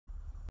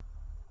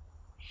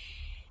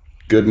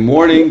Good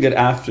morning, good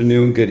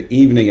afternoon, good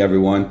evening,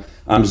 everyone.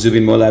 I'm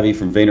Zubin Molavi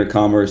from Vayner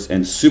Commerce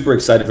and super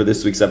excited for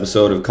this week's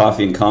episode of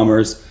Coffee and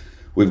Commerce.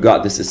 We've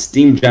got this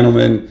esteemed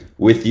gentleman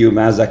with you,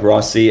 Mazdack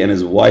Rassi, and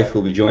his wife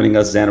who will be joining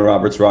us, Zanna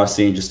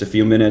Rassi, in just a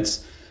few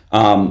minutes.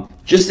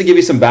 Just to give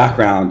you some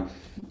background,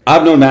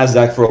 I've known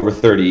Mazdack for over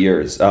 30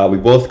 years. We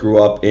both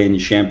grew up in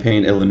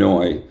Champaign,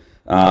 Illinois,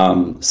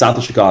 south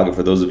of Chicago,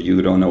 for those of you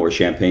who don't know where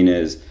Champaign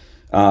is.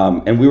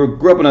 And we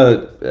grew up in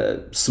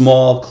a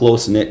small,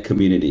 close-knit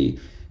community.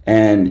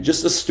 And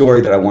just a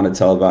story that I want to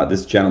tell about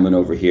this gentleman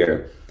over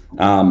here.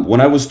 When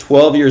I was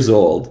 12 years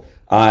old,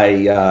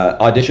 I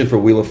auditioned for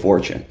Wheel of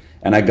Fortune.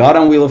 And I got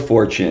on Wheel of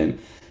Fortune.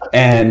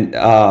 And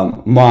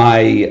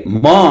my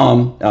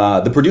mom,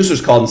 the producers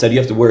called and said, you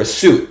have to wear a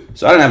suit.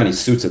 So I didn't have any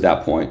suits at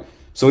that point.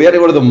 So we had to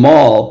go to the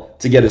mall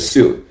to get a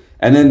suit.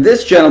 And then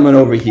this gentleman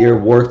over here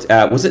worked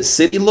at, was it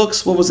City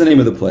Looks? What was the name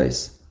of the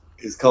place?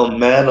 It's called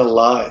Man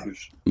Alive.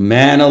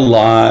 Man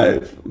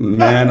Alive.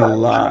 Man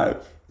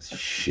Alive.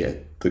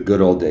 Shit. The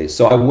good old days.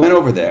 So I went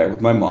over there with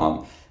my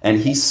mom, and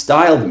he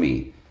styled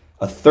me,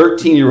 a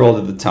 13-year-old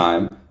at the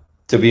time,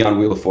 to be on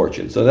Wheel of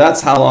Fortune. So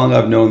that's how long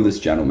I've known this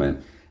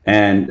gentleman.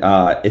 And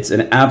it's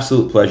an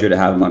absolute pleasure to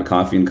have him on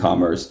Coffee and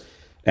Commerce.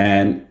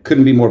 And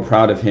couldn't be more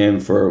proud of him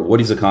for what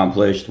he's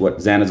accomplished, what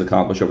Zanna's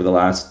accomplished over the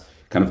last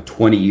kind of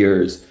 20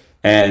 years.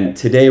 And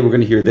today we're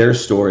going to hear their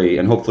story,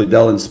 and hopefully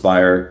they'll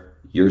inspire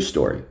your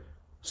story.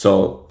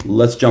 So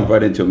let's jump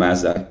right into it,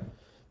 Mazdack.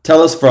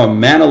 Tell us from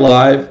Man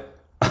Alive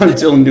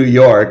until New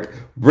York.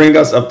 Bring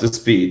us up to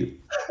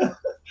speed.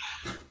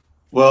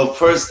 Well,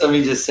 first, let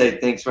me just say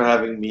thanks for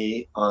having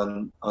me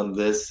on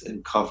this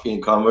in Coffee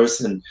and Commerce,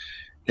 and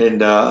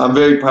I'm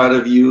very proud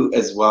of you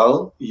as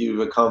well. You've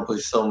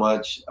accomplished so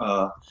much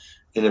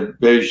in a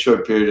very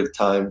short period of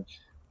time.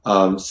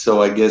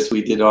 So I guess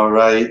we did all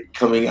right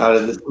coming out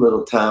of this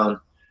little town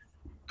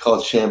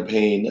called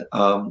Champaign,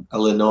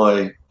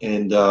 Illinois,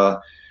 and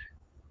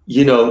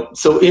you know,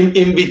 so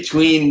in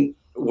between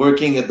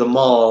working at the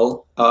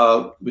mall,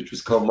 which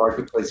was called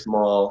Marketplace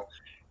Mall,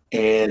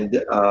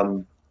 and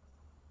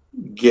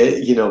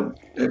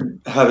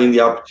having the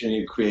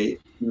opportunity to create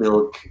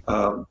Milk,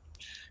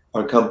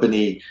 our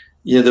company,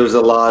 you know, there was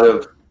a lot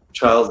of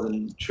trials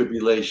and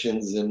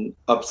tribulations and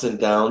ups and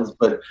downs,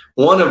 but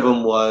one of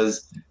them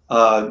was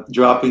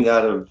dropping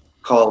out of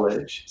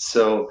college.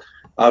 So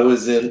I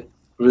wasn't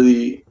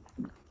really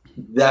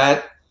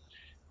that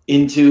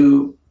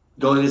into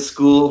going to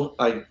school.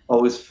 I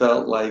always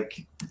felt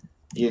like,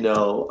 you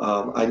know,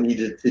 I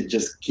needed to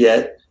just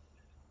get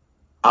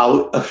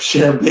out of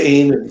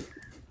Champaign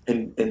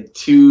and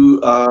to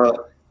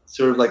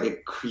sort of like a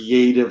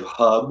creative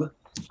hub.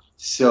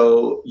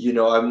 So, you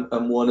know,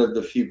 I'm one of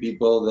the few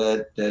people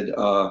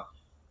that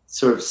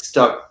sort of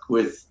stuck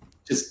with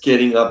just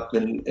getting up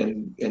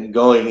and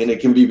going, and it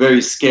can be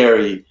very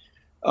scary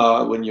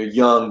when you're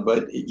young,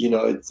 but you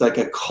know, it's like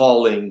a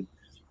calling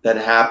that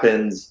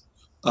happens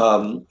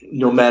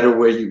no matter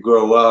where you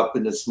grow up,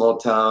 in a small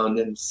town,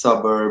 in a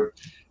suburb,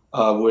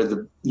 where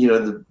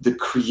the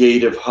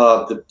creative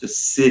hub, the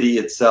city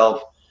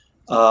itself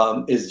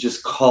is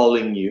just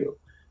calling you,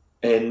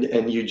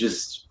 and you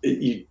just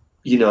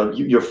you know,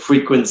 your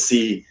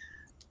frequency,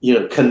 you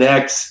know,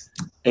 connects,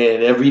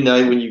 and every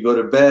night when you go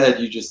to bed,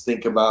 you just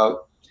think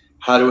about,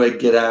 how do I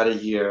get out of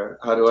here?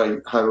 How do I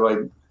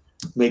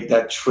make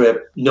that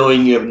trip,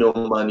 knowing you have no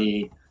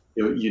money,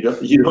 you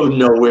don't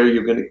know where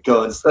you're going to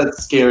go. It's that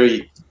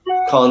scary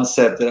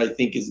concept that I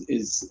think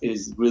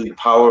is really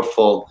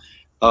powerful.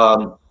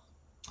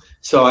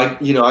 So I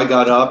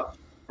got up,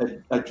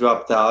 I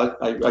dropped out.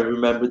 I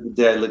remember the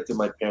day I looked at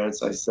my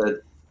parents. I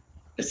said,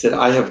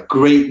 I have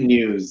great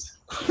news.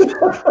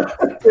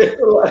 they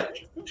were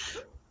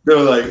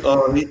like,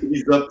 oh,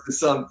 he's up to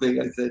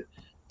something. I said,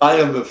 I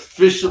am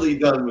officially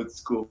done with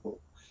school.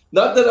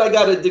 Not that I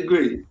got a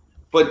degree,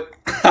 but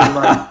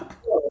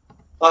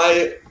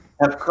I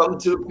have come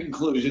to a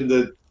conclusion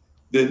that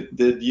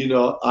you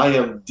know, I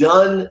am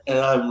done and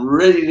I'm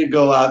ready to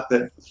go out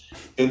there.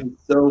 And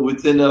so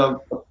within a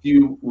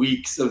few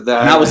weeks of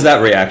that, And how was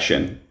that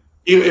reaction?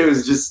 It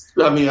was just,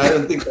 I mean, I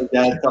don't think my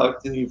dad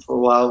talked to me for a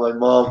while. My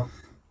mom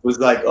was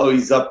like, oh,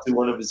 he's up to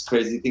one of his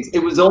crazy things. It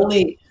was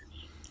only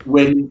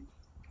when,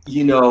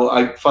 you know,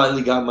 I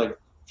finally got my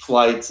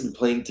flights and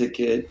plane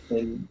ticket,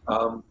 and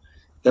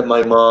that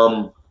my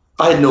mom,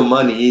 I had no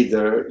money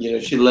either. You know,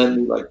 she lent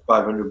me like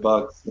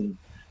 $500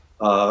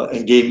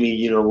 and gave me,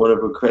 you know, one of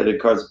her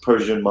credit cards,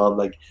 Persian mom,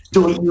 like,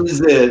 don't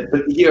use it,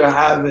 but here,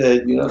 have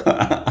it, you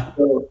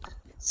know.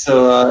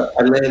 So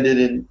I landed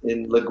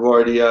in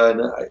LaGuardia,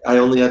 and I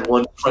only had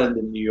one friend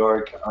in New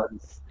York,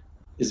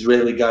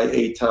 Israeli guy,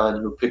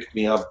 Eitan, who picked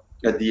me up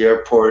at the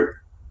airport.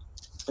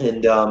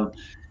 And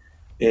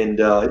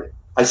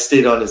I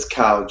stayed on his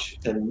couch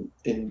in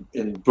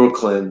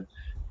Brooklyn,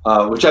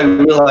 which I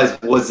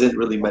realized wasn't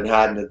really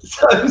Manhattan at the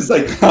time. It was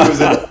like, it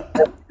was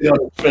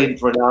on a train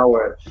for an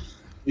hour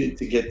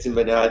to get to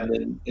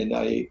Manhattan, and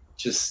I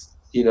just,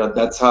 you know,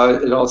 that's how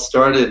it all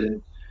started,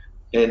 and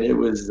it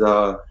was,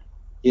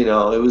 you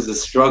know, it was a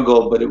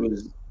struggle, but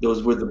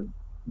those were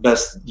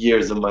best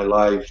years of my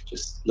life,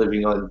 just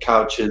living on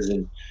couches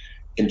and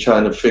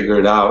trying to figure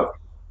it out.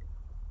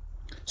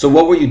 So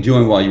what were you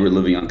doing while you were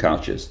living on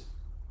couches?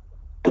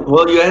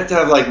 Well, you had to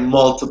have like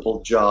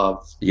multiple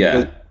jobs.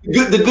 Yeah.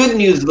 The good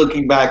news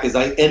looking back is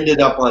I ended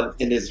up on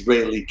an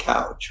Israeli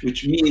couch,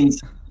 which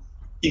means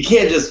you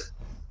can't just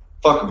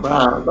fuck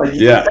around. Like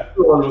Yeah.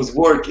 everyone was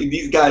working.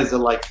 These guys are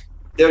like,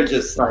 they're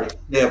just like,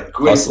 they have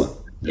great. Hustling.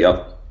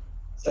 Yep.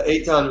 So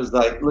Eitan was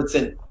like,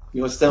 listen,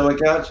 you want to stay on my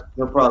couch?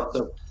 No problem.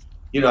 So,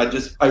 you know,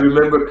 I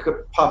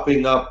remember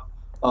popping up,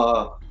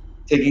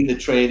 taking the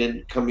train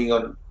and coming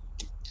on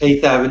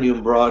 8th Avenue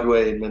and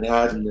Broadway in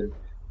Manhattan and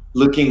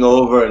looking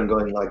over and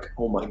going like,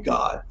 oh my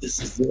God, this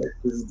is it.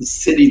 This is the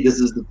city.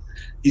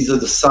 These are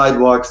the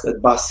sidewalks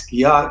that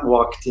Basquiat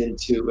walked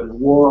into, and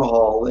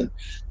Warhol, and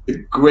the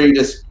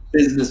greatest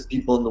business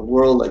people in the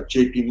world like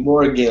JP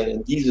Morgan,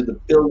 and these are the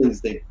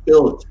buildings they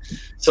built.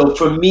 So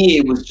for me,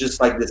 it was just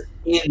like this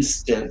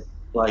instant,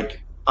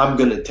 like, I'm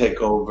gonna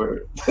take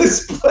over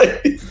this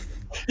place.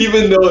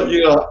 Even though,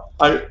 you know,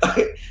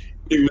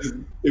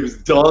 it was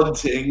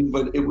daunting,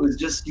 but it was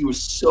just, you were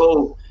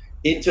so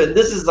into it. And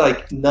this is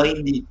like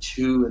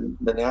 92 in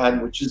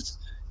Manhattan, which is,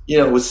 you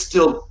know, was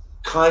still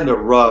kind of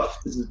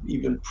rough. This is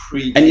even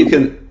pre. And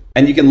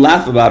you can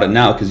laugh about it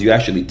now because you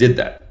actually did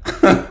that.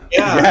 Yeah.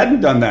 If you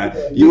hadn't done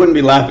that, you wouldn't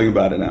be laughing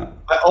about it now.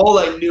 All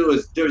I knew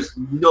is there's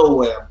no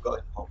way I'm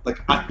going home. Like,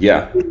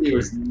 there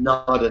is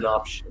not an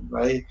option,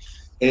 right?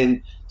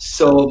 And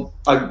so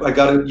I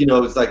got a, you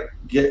know, it's like,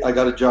 I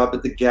got a job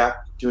at the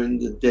Gap during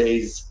the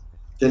days.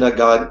 Then I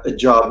got a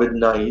job at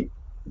night,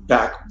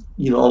 back,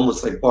 you know,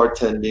 almost like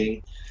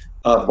bartending,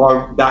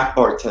 back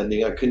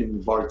bartending. I couldn't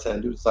even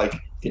bartend. It was like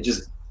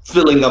just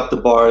filling up the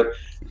bar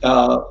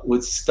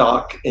with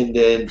stock, and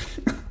then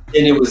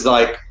it was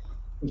like,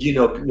 you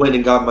know, went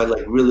and got my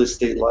like real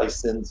estate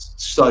license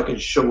so I can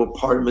show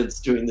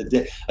apartments during the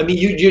day. I mean,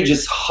 you're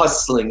just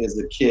hustling as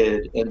a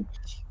kid, and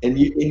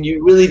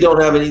you really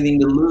don't have anything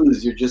to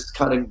lose. You're just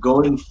kind of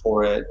going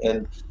for it,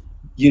 and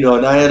you know,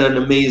 and I had an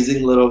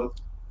amazing little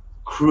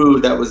crew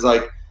that was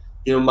like,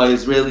 you know, my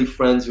Israeli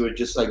friends who were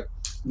just like,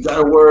 you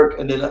gotta work.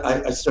 And then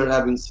I started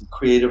having some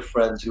creative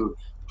friends who were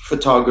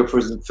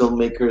photographers and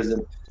filmmakers,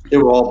 and they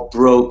were all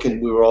broke,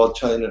 and we were all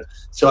trying to,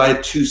 so I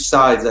had two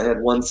sides. I had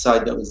one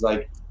side that was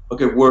like,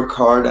 okay, work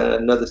hard, and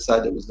another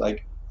side that was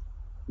like,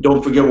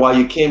 don't forget why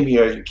you came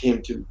here. You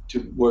came to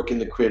work in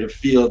the creative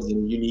fields,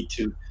 and you need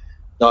to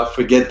not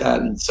forget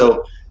that. And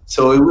so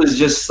it was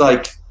just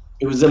like,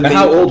 it was amazing. And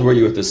how old were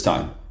you at this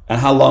time? And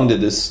how long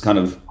did this kind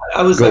of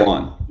I was go like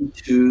on?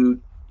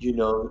 22, you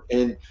know,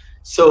 and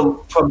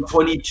so from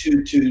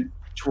 22 to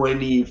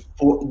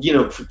 24, you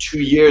know, for 2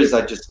 years,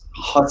 I just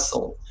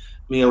hustled.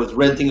 I mean, I was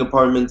renting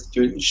apartments,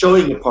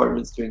 showing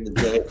apartments during the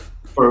day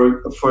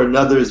for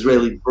another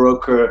Israeli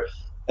broker.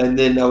 And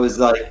then I was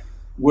like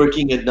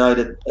working at night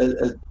at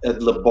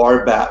Le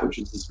Barbat, which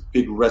was this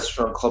big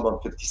restaurant club on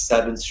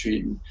 57th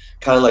Street, and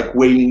kind of like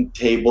waiting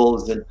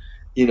tables. And,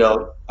 you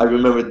know, I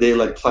remember they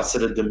like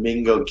Placido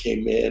Domingo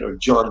came in, or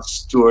Jon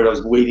Stewart. I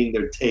was waiting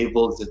their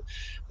tables,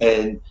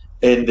 and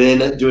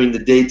then during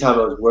the daytime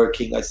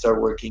I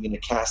started working in a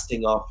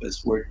casting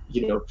office where,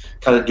 you know,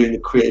 kind of doing the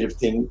creative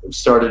thing.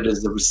 Started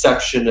as a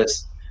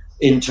receptionist,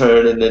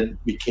 intern, and then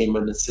became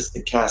an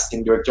assistant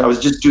casting director. I was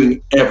just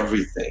doing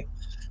everything.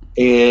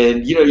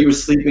 And, you know, you were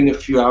sleeping a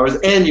few hours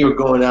and you were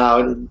going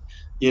out, and,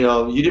 you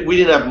know, we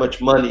didn't have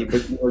much money,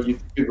 but, you know, you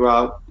figure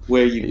out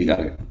where you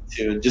got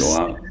to just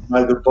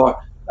by the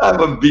bar,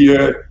 have a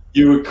beer.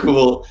 You were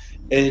cool.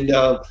 And,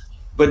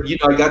 but, you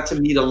know, I got to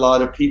meet a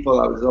lot of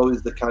people. I was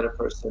always the kind of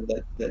person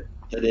that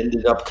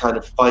ended up kind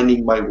of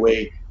finding my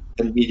way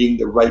and meeting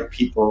the right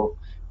people.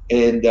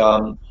 And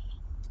I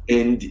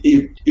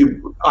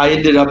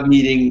ended up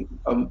meeting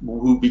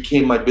who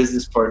became my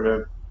business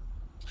partner.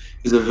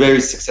 He's a very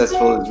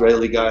successful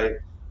Israeli guy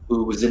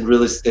who was in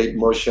real estate,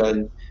 Moshe,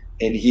 and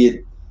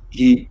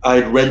I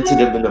had rented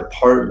him an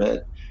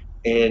apartment,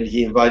 and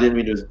he invited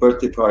me to his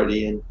birthday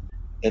party, and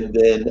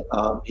then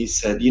he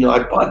said, you know, I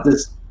bought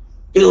this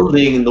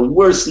building in the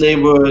worst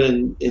neighborhood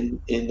in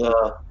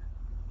the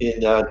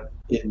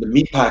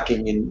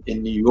meatpacking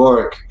in New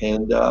York,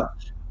 and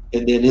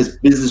then his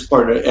business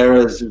partner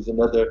Erez, who's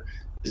another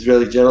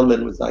Israeli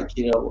gentleman, was like,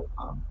 you know,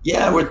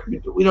 yeah,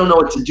 we don't know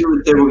what to do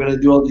with it. We're going to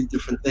do all these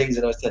different things.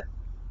 And I said,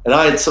 and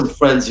I had some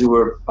friends who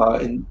were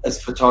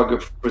as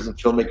photographers and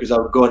filmmakers. I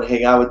would go and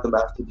hang out with them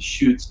after the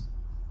shoots,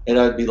 and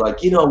I'd be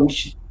like, you know,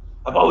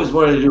 I've always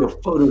wanted to do a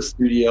photo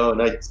studio,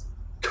 and I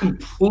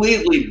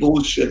completely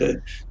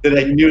bullshitted that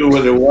I knew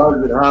what it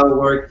was and how it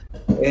worked.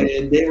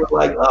 And they were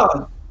like,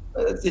 oh,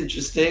 that's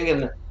interesting.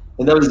 And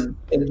that was,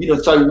 and, you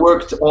know, so I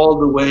worked all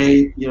the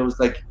way, you know, it was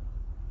like,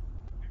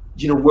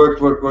 you know,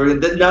 work.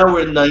 And then now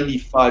we're in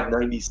 95,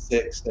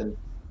 96. And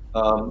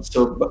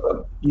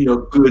so, you know,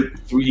 good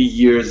 3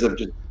 years of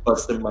just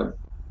busting my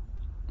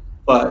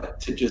butt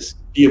to just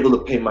be able to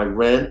pay my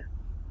rent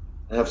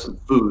and have some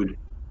food.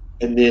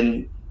 And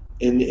then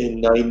in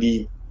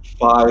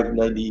 95,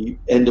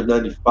 end of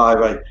 95,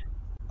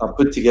 I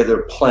put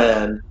together a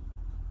plan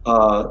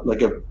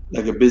like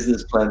a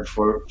business plan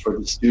for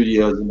the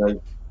studios, and I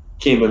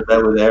came and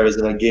met with Ares,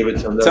 and I gave it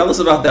to him. Tell us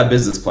about that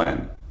business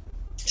plan.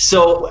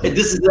 So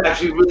this is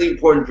actually really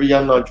important for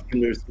young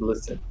entrepreneurs to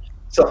listen.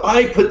 So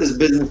I put this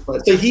business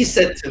plan. So he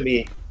said to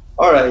me,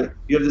 all right,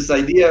 you have this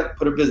idea,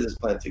 put a business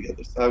plan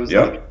together. So I was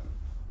like,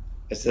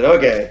 I said,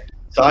 okay.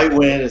 So I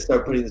went and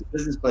started putting this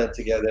business plan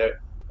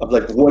together of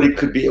like what it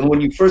could be. And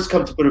when you first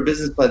come to put a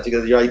business plan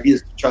together, your idea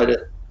is to try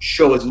to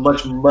show as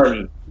much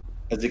money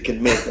as it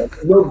can make.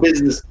 Like, no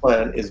business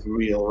plan is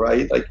real,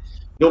 right? Like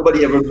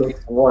nobody ever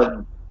makes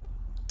one.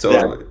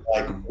 Totally.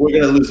 Like we're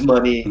gonna lose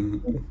money.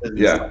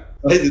 Yeah.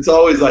 Right? It's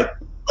always like,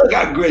 look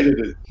how great it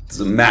is. It's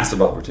a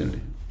massive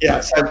opportunity. Yeah.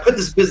 So I put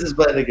this business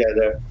plan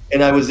together,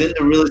 and I was in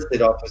the real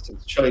estate office. I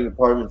was showing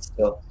apartments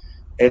still,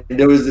 and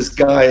there was this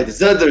guy,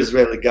 this other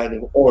Israeli guy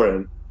named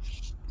Oren,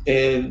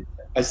 and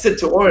I said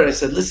to Oren, I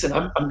said, listen,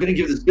 I'm gonna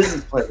give this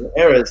business plan to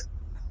Erez.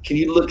 Can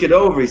you look it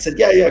over? He said,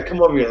 yeah,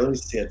 come over here. Let me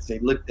see it. So he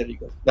looked at it. He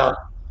goes, no,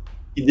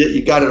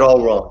 you got it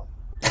all wrong.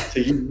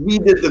 So he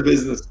redid the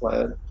business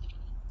plan.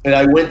 And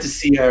I went to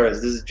see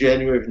Erez. This is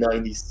January of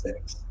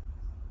 '96.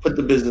 Put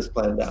the business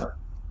plan down.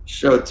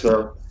 Show it to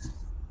him.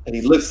 And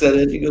he looks at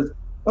it. He goes,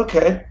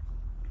 okay.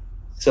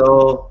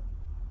 So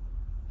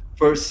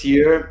first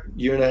year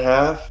and a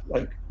half,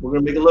 like we're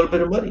going to make a little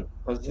bit of money.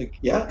 I was like,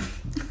 yeah.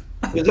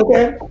 He goes,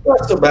 okay,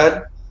 not so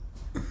bad.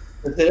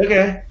 I said,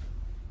 okay.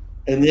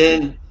 And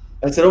then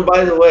I said, oh,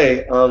 by the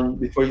way,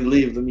 before you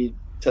leave, let me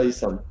tell you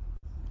something.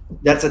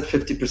 That's at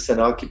 50%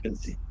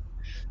 occupancy.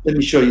 Let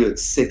me show you at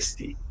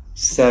 60,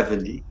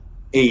 70,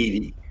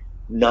 80,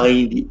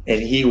 90.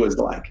 And he was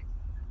like,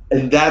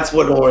 and that's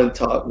what Oren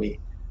taught me,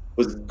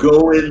 was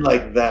go in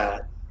like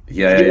that.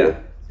 Yeah.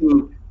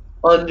 To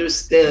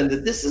understand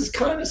that this is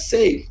kind of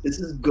safe, this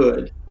is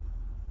good.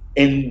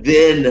 And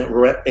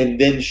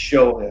then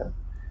show him.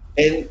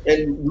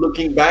 And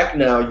looking back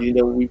now, you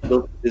know, we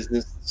built a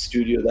business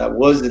studio that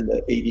was in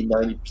the 80,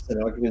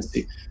 90%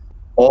 occupancy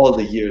all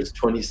the years,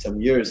 20 some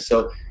years.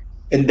 So,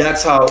 and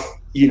that's how,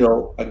 you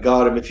know, I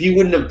got him. If he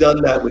wouldn't have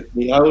done that with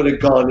me, I would have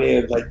gone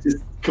in like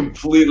just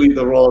completely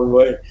the wrong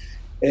way.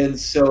 And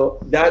so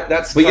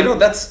that's. But you know,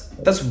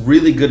 that's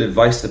really good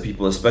advice to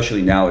people,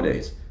 especially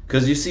nowadays,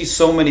 because you see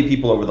so many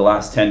people over the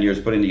last 10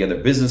 years putting together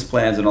business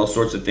plans and all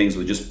sorts of things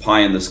with just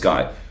pie in the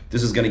sky.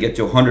 This is going to get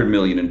to 100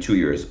 million in 2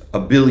 years, a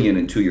billion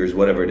in 2 years,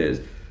 whatever it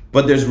is.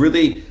 But there's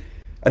really,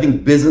 I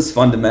think business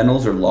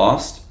fundamentals are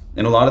lost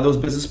in a lot of those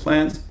business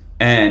plans,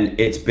 and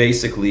it's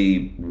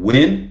basically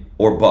win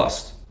or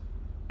bust.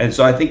 And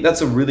so I think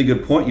that's a really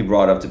good point you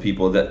brought up to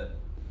people, that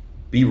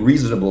be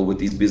reasonable with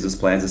these business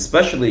plans,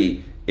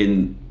 especially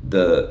in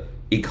the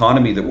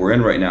economy that we're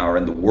in right now, or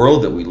in the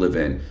world that we live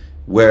in,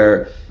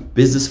 where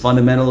business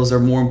fundamentals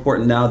are more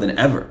important now than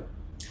ever,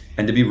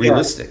 and to be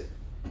realistic.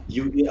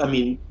 I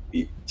mean,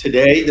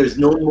 today there's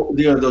no,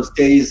 you know, those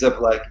days of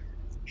like,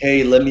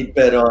 hey, let me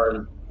bet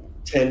on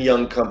 10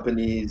 young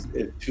companies.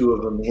 If 2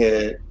 of them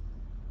hit,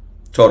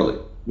 totally,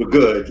 we're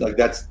good. Like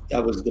that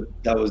was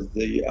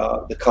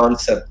the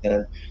concept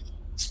then,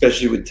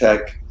 especially with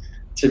tech.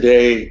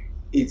 Today,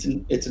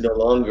 it's no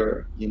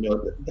longer, you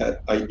know,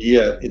 that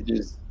idea. It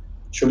is,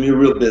 show me a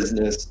real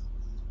business,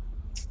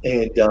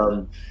 and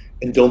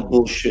don't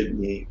bullshit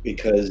me,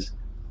 because,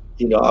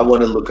 you know, I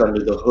want to look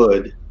under the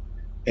hood.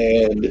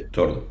 And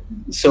totally.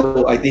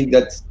 So I think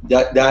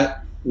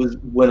that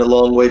went a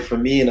long way for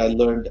me, and I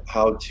learned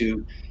how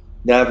to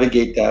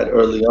navigate that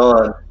early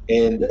on,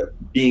 and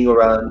being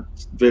around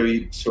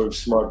very sort of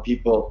smart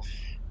people,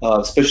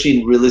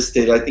 especially in real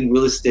estate. I think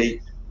real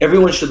estate,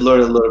 everyone should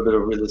learn a little bit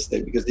of real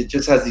estate, because it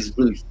just has these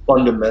really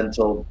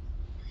fundamental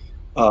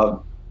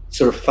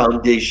sort of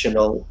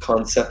foundational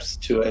concepts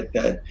to it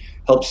that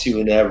helps you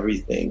in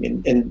everything.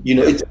 And you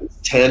know, it's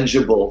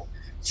tangible.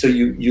 So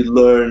you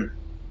learn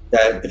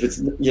that if it's,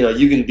 you know,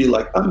 you can be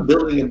like, I'm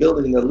building a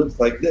building that looks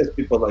like this.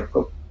 People are like,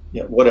 oh,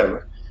 yeah,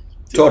 whatever.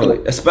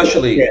 Totally.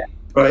 Especially, yeah,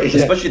 right.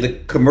 Especially the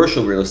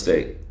commercial real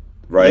estate,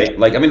 right? Yeah.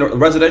 Like, I mean,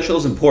 residential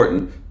is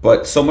important,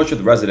 but so much of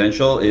the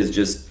residential is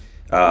just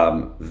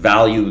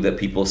value that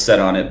people set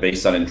on it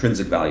based on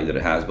intrinsic value that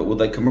it has. But with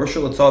like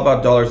commercial, it's all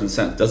about dollars and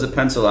cents. Does it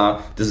pencil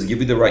out? Does it give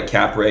you the right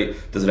cap rate?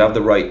 Does it have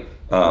the right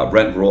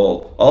rent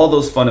roll? All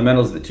those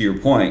fundamentals that, to your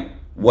point,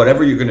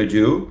 whatever you're going to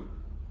do,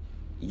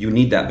 you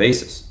need that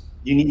basis.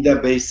 You need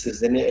that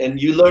basis,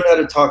 and you learn how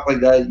to talk like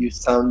that. You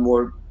sound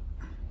more,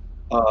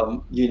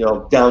 you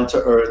know, down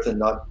to earth, and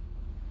not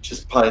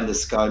just pie in the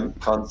sky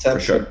concept. For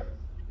sure.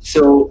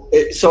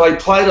 So I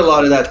applied a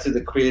lot of that to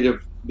the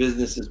creative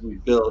businesses we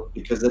built,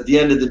 because at the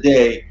end of the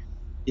day,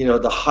 you know,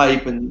 the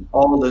hype and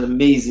all the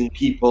amazing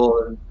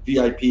people and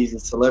VIPs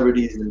and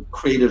celebrities and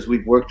creators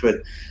we've worked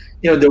with,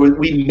 you know,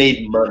 we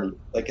made money.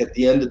 Like at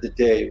the end of the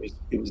day,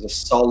 it was a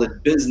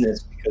solid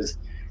business, because,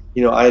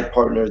 you know, I had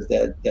partners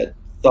that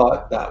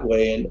thought that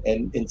way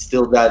and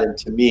instilled that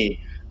into me.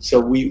 So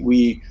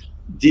we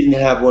didn't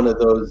have one of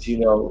those, you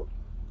know,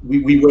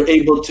 we were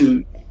able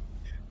to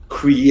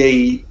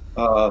create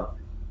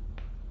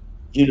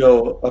you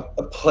know,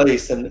 a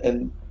place,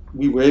 and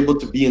we were able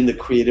to be in the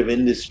creative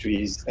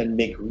industries and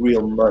make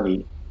real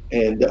money.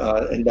 and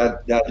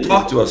that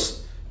Talk is, to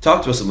us.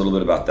 Talk to us a little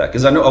bit about that,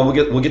 because I know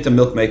we'll get to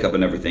Milk Makeup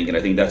and everything, and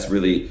I think that's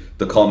really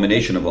the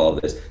culmination of all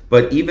of this.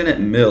 But even at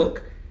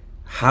Milk,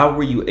 how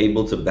were you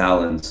able to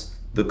balance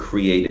the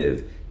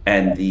creative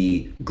and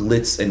the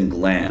glitz and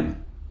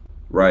glam,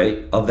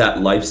 right, of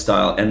that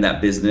lifestyle and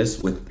that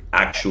business with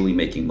actually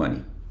making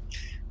money?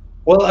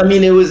 well, I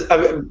mean, it was.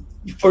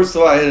 First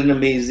of all, I had an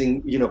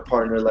amazing,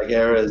 partner like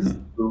Ares,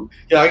 who,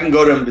 I can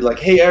go to him and be like,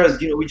 "Hey, Ares,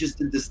 we just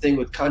did this thing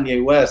with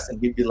Kanye West," and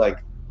he'd be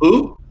like,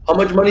 "Who? How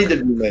much money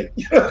did we make?"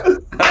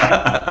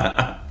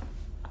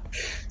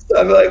 So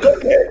I'm like,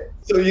 okay.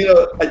 So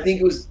I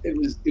think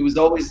it was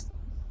always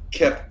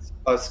kept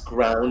us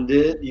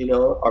grounded.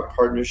 Our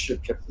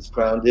partnership kept us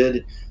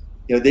grounded.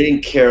 They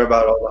didn't care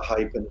about all the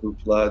hype and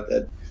hoopla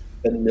that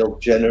Milk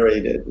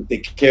generated. What they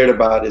cared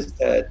about is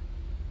that,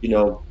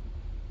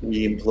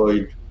 we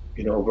employed,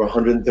 over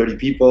 130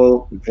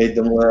 people. We paid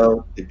them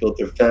well. They built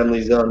their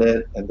families on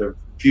it and their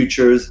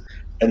futures,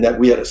 and that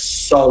we had a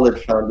solid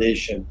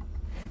foundation.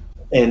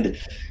 And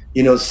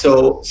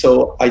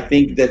so I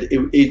think that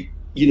it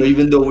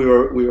even though we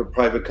were a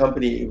private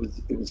company,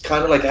 it was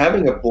kind of like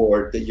having a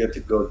board that you had to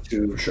go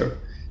to, For sure.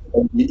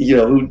 and,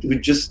 who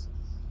just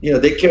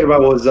they cared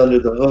about what was under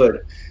the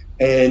hood.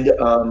 And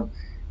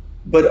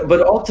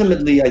but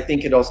ultimately, I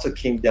think it also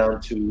came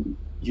down to,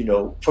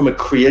 from a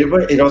creative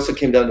way, it also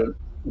came down to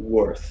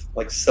worth,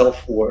 like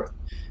self-worth.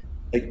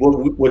 Like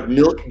what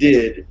Milk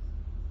did,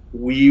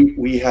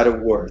 we had a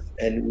worth,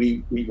 and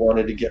we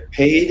wanted to get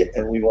paid,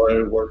 and we wanted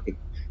to work with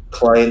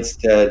clients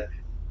that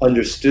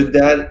understood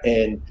that.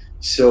 And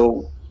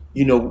so,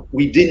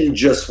 we didn't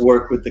just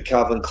work with the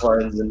Calvin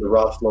Kleins and the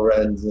Ralph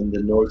Lauren's and the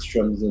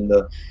Nordstroms and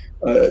the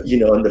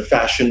and the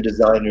fashion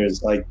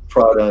designers like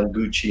Prada and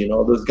Gucci and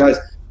all those guys.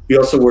 We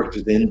also worked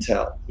with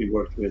Intel. We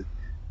worked with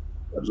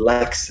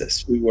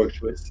Lexus. We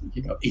worked with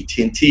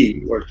AT&T.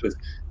 We worked with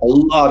a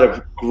lot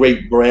of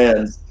great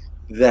brands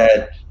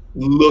that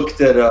looked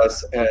at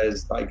us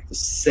as like the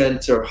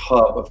center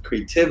hub of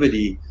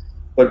creativity,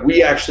 but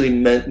we actually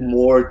meant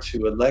more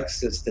to a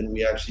Lexus than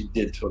we actually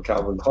did to a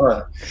Calvin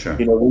Klein. Sure.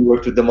 We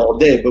worked with them all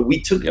day, but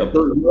we took Yep.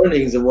 those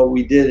learnings and what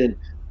we did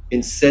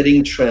in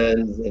setting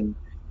trends and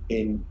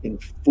in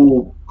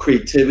full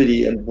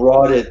creativity, and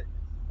brought it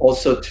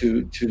also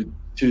to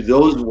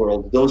those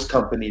worlds, those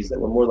companies that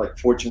were more like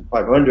Fortune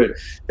 500,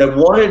 that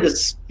wanted to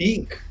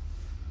speak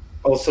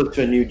also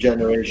to a new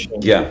generation.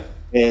 Yeah.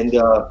 And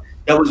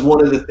that was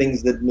one of the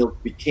things that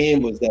Milk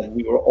became, was that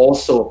we were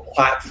also a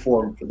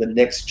platform for the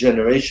next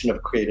generation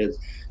of creatives.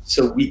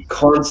 So we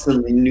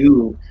constantly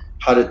knew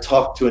how to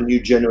talk to a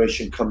new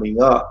generation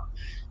coming up.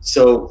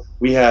 So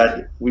we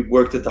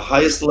worked at the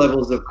highest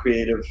levels of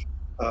creative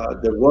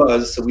there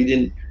was. So we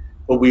didn't,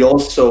 but we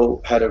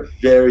also had a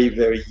very,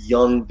 very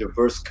young,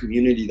 diverse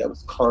community that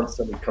was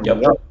constantly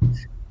coming up.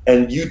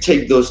 And you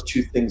take those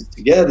two things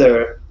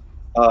together,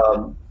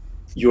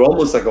 you're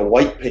almost like a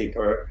white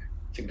paper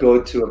to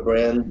go to a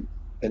brand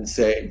and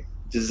say,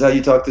 this is how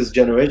you talk to this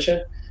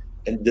generation,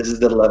 and this is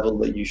the level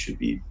that you should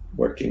be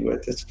working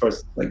with as far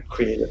as like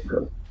creative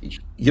growth.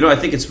 I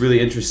think it's really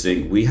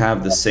interesting. We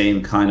have the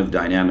same kind of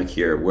dynamic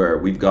here, where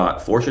we've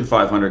got Fortune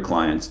 500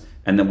 clients,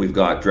 and then we've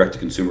got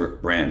direct-to-consumer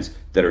brands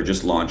that are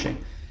just launching.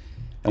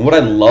 And what I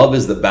love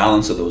is the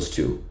balance of those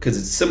two, because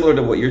it's similar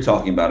to what you're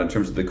talking about in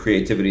terms of the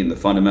creativity and the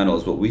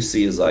fundamentals. What we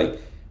see is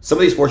like some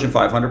of these Fortune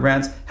 500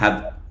 brands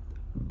have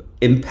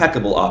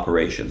impeccable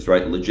operations,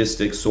 right?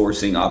 Logistics,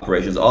 sourcing,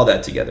 operations, all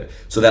that together.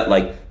 So that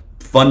like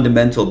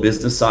fundamental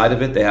business side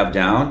of it, they have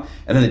down.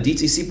 And then the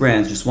DTC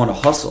brands just want to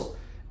hustle,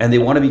 and they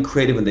want to be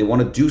creative, and they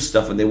want to do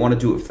stuff, and they want to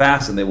do it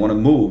fast, and they want to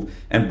move.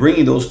 And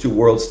bringing those two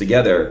worlds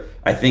together,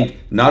 I think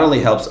not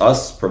only helps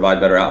us provide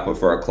better output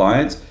for our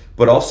clients,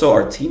 but also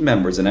our team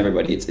members and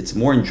everybody. It's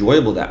more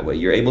enjoyable that way.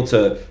 You're able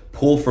to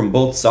pull from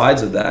both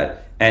sides of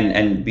that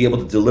and be able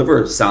to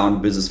deliver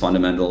sound business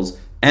fundamentals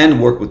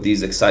and work with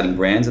these exciting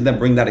brands, and then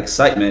bring that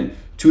excitement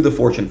to the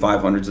Fortune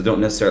 500s that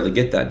don't necessarily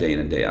get that day in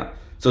and day out.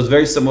 So it's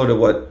very similar to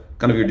what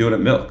kind of you're doing at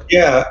Milk.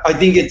 Yeah, I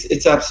think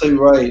it's absolutely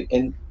right.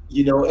 And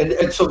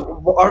and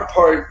so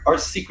our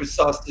secret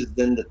sauce is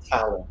then the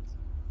talent.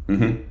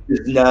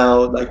 Is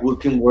now like we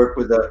can work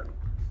with a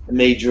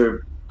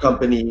major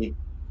company,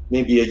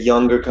 maybe a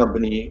younger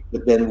company,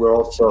 but then we're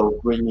also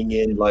bringing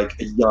in like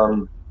a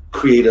young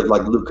creative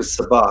like Lucas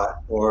Sabat,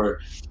 or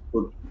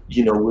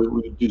we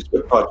do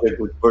a project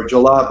with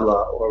Virgil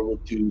Abloh, or we'll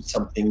do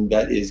something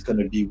that is going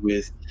to be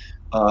with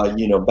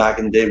back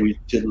in the day we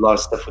did a lot of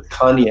stuff with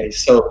Kanye.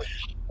 So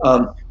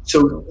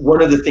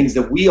one of the things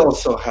that we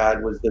also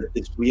had was that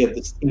we had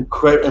this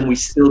incredible, and we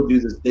still do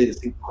this day,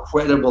 this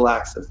incredible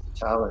access to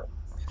talent.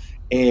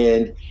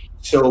 And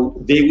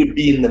so they would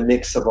be in the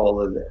mix of all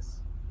of this.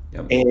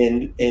 Yep.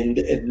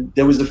 And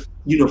there was a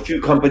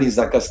few companies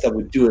like us that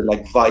would do it,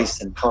 like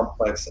Vice and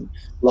Complex, and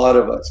a lot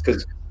of us,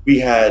 because we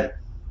had,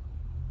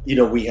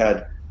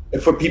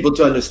 and for people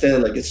to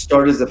understand, like it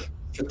started as a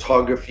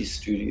photography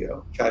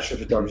studio, fashion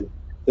photography.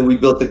 Then we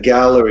built a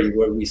gallery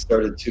where we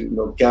started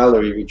to,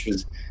 gallery, which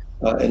was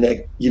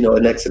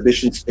an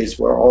exhibition space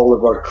where all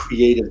of our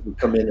creatives would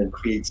come in and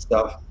create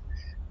stuff.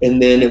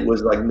 And then it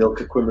was like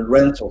milk equipment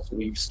rental. So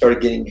we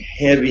started getting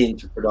heavy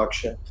into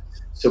production.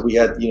 So we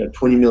had,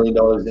 $20 million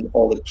in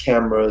all the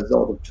cameras,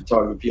 all the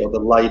photography, all the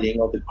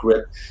lighting, all the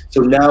grip.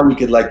 So now we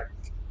could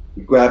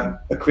grab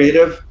a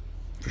creative,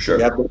 For sure.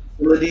 we have the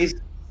facilities,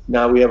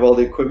 now we have all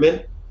the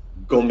equipment,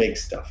 go make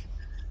stuff.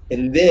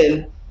 And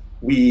then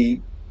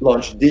we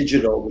launched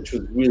digital, which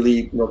was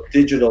really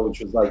digital,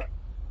 which was like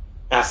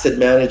asset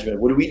management.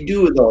 What do we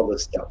do with all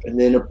this stuff? And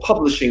then a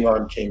publishing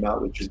arm came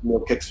out, which is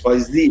Milk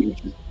XYZ,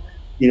 which is,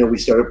 we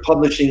started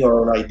publishing our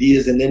own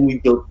ideas, and then we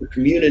built the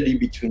community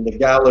between the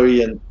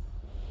gallery and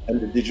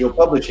the digital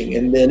publishing.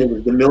 And then it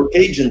was the Milk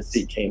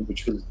agency came,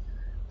 which was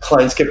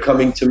clients kept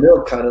coming to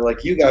Milk, kind of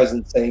like you guys,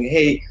 and saying,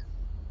 hey,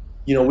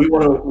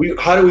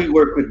 how do we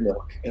work with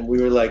Milk? And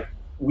we were like,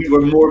 we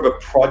were more of a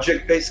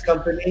project-based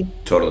company.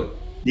 Totally.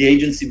 The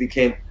agency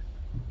became,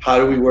 how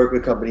do we work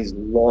with companies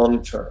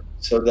long-term?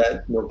 So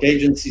that Milk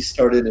agency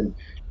started, and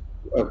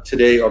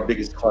today our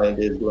biggest client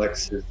is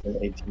Lexus and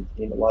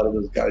AT&T, and a lot of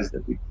those guys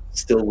that we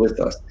still with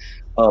us.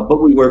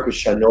 But we work with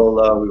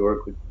Shanola, we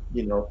work with,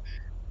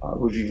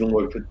 we've even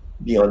worked with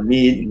Beyond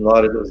Meat and a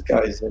lot of those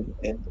guys.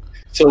 And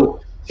so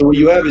what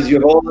you have is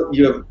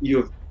you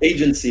have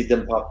agency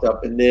then popped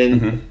up, and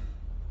then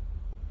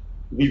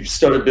we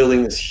started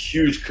building this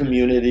huge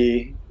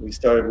community. We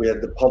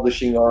had the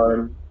publishing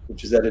arm,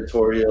 which is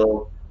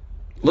editorial.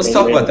 Let's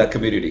talk about that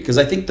community, because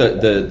I think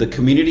the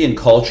community and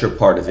culture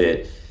part of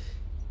it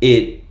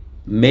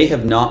may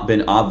have not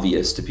been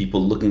obvious to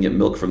people looking at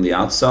Milk from the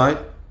outside,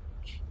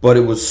 but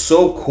it was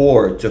so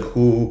core to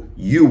who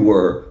you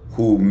were,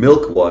 who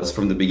Milk was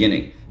from the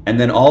beginning. And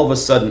then all of a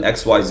sudden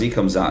XYZ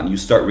comes out and you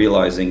start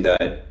realizing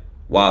that,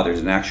 wow,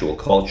 there's an actual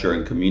culture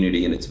and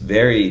community, and it's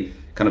very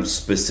kind of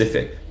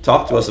specific.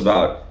 Talk to us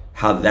about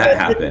how that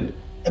happened.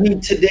 I mean,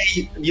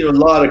 today, a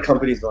lot of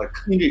companies are like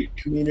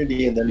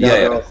community, and they're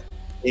not all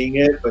saying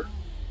it, but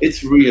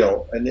it's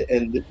real.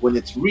 And when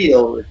it's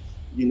real,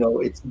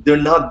 they're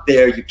not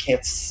there. You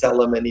can't sell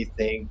them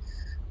anything.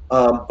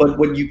 But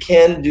what you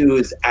can do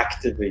is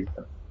activate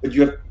them. But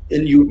you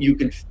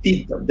can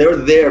feed them. They're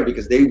there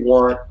because they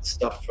want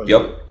stuff from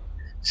you.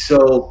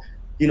 So,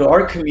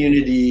 our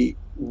community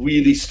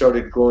really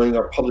started growing.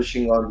 Our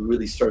publishing arm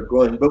really started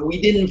growing, but we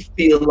didn't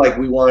feel like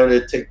we wanted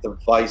to take the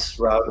Vice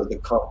route or the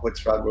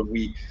complex route where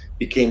we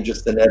became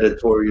just an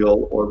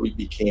editorial, or we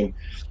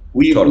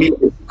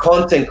were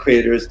content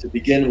creators to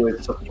begin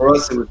with. So for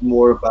us, it was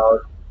more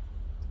about,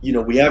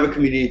 we have a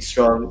community, it's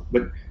strong,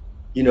 but,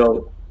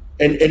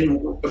 and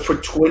for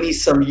 20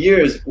 some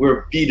years,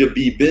 we're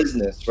B2B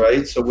business,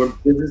 right? So we're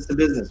business to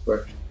business,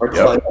 where our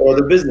clients are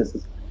other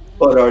businesses,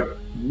 but our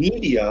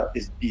media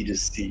is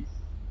B2C.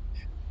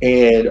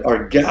 And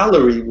our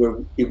gallery, where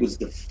it was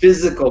the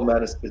physical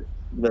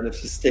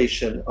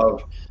manifestation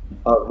of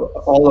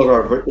all of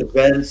our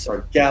events,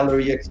 our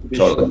gallery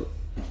exhibition,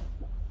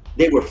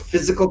 they were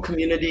physical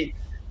community,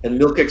 and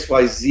Milk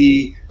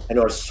XYZ and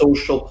our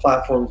social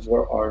platforms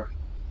were our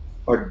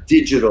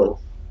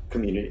digital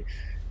community.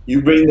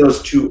 You bring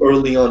those two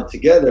early on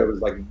together, it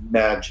was like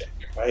magic,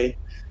 right?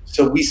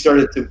 So we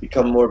started to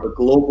become more of a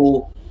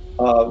global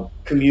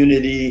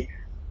community,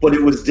 but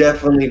it was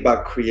definitely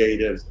about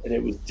creatives, and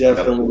it was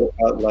definitely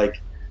about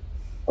like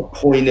a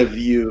point of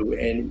view,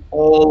 and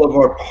all of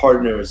our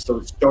partners. So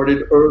it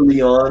started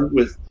early on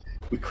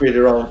we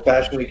created our own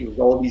fashion week. It was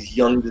all these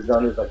young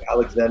designers like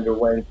Alexander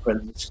Wang,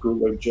 Brendan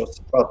Schooler,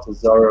 Joseph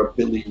Altazara,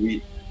 Billy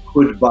Reed,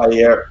 Hood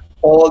Bayer.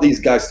 All these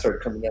guys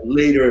started coming out.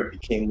 Later it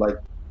became like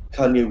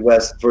Kanye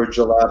West,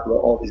 Virgil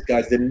Abloh, all these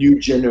guys. The new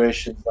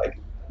generations like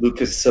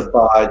Lucas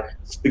Sabad,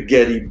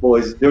 Spaghetti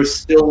Boys, they're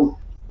still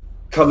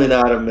coming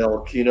out of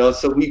Milk,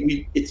 So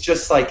it's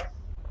just like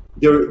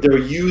they're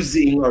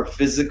using our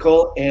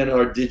physical and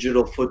our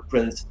digital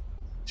footprints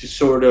to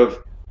sort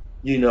of,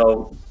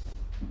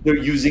 they're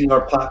using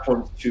our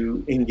platforms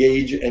to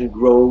engage and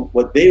grow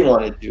what they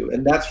want to do.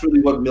 And that's really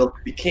what Milk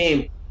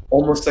became,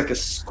 almost like a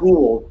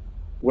school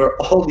where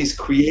all these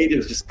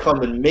creatives just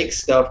come and make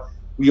stuff.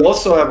 We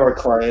also have our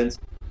clients,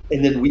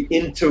 and then we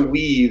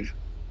interweave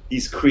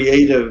these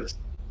creatives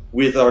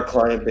with our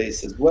client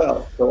base as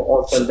well.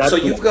 So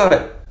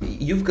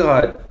you've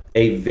got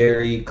a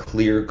very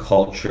clear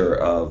culture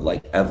of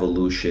like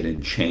evolution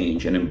and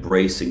change and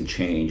embracing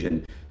change.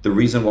 And the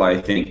reason why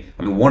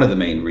one of the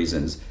main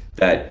reasons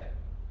that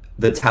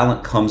the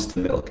talent comes to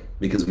Milk,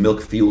 because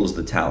Milk fuels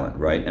the talent,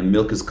 right? And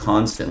Milk is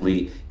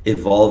constantly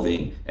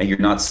evolving, and you're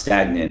not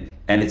stagnant.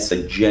 And it's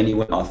a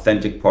genuine,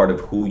 authentic part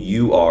of who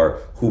you are,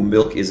 who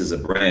Milk is as a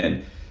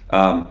brand.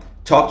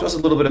 Talk to us a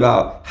little bit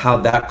about how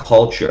that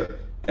culture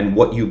and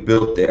what you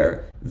built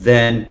there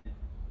then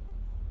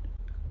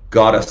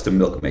got us to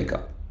Milk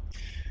Makeup.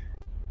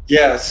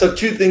 Yeah, so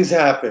two things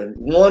happened.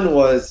 One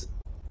was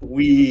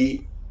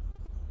we,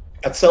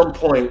 at some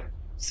point,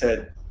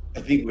 said,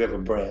 I think we have a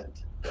brand.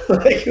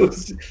 Like it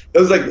was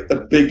like a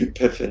big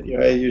epiphany,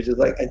 right? You're just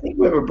like, I think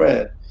we have a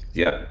brand.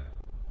 Yeah.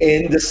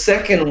 And the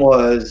second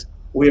was,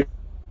 we have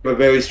a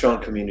very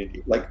strong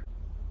community. Like,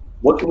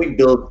 what can we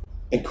build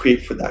and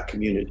create for that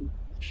community?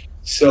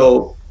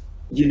 So,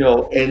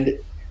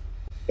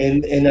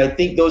 And I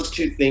think those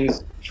two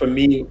things for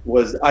me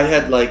was, I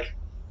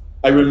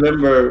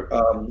remember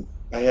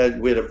we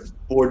had a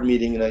board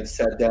meeting and I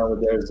sat down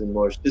with theirs and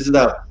Morris. This is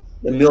now,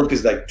 the Milk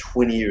is like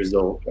 20 years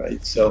old,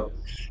 right? So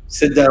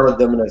sit down with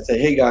them and I say,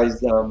 hey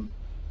guys,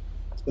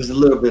 it was a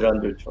little bit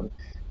under 20.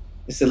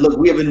 I said, look,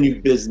 we have a new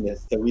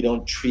business that we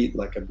don't treat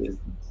like a business,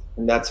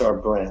 and that's our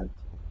brand.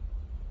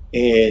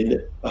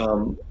 And,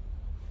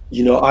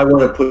 you know, I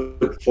want to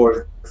put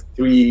forth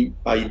 3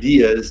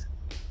 ideas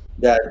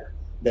that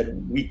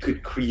we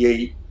could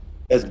create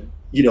as,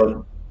 you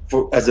know,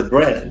 as a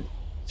brand.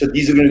 So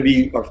these are going to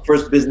be our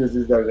first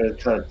businesses that are going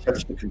to kind of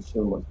touch the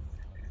consumer.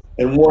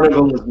 And one of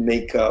them was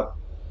makeup,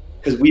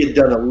 because we had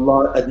done a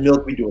lot at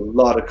Milk. We do a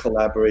lot of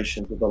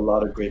collaborations with a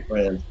lot of great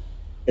brands.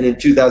 And in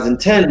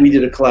 2010, we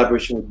did a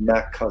collaboration with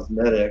MAC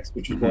Cosmetics,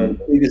 which was one of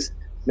the biggest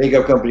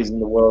makeup companies in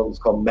the world. It was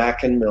called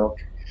MAC and Milk.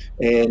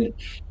 And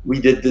we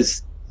did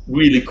this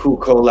really cool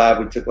collab.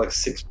 We took like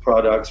 6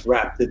 products,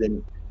 wrapped it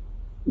in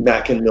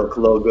MAC and Milk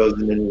logos,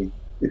 and then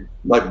it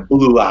like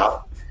blew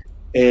out.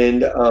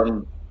 And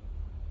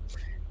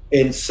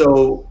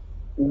so,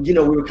 you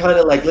know, we were kind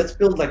of like, let's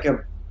build like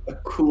a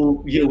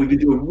cool, you know, we could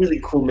do a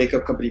really cool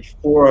makeup company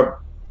for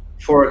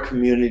a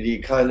community,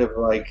 kind of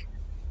like,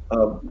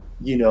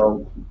 you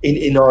know,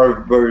 in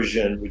our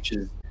version, which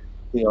is,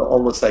 you know,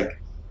 almost like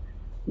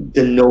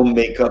the no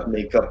makeup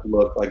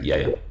look, like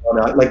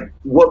like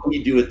what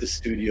we do at the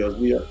studios.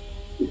 We are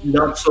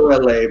not so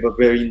LA, but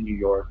very New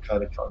York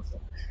kind of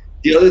concept.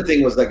 The other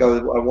thing was like I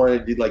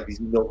wanted to do like these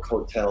Milk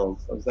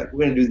hotels. I was like,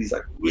 we're gonna do these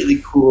like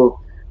really cool,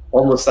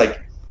 almost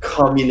like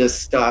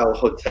communist style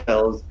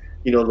hotels,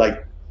 you know,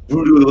 like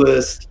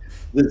brutalist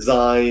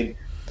design,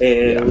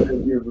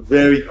 and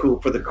very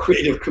cool for the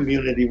creative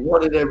community,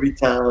 one in every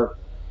town.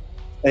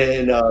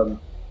 And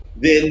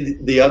then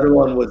the other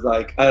one was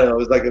like, I don't know, it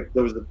was like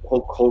there was a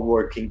whole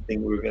co-working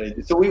thing we were gonna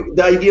do. So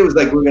the idea was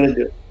like, we're gonna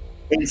do it.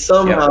 And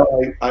somehow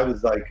I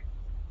was like,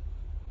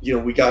 you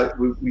know,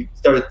 we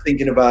started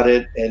thinking about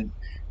it, and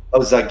I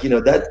was like, you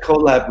know, that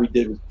collab we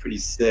did was pretty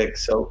sick,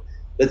 so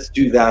let's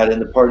do that.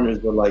 And the partners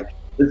were like,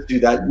 let's do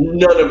that.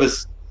 None of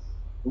us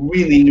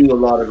really knew a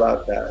lot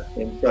about that,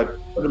 and so I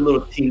put a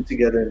little team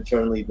together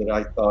internally that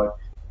I thought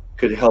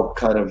could help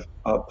kind of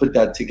put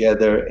that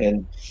together.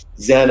 And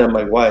Zanna,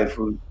 my wife,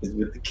 who is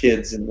with the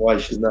kids, and why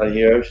she's not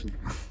here,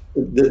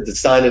 the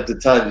sign at the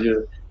time,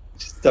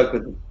 she's stuck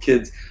with the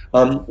kids,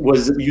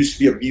 used to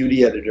be a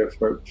beauty editor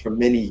for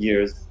many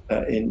years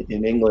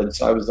in England.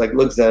 So I was like,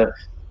 look, Zanna,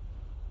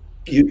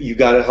 you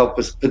got to help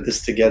us put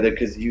this together,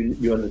 because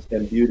you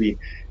understand beauty.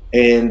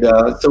 And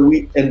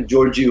and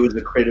Georgie, who was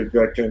the creative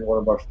director in one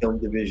of our film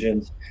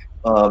divisions,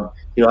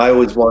 you know, I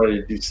always wanted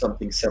to do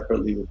something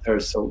separately with her,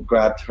 so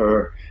grabbed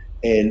her,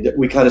 and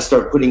we kind of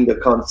started putting the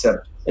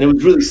concept. And it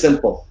was really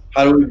simple.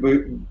 How do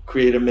we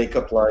create a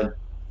makeup line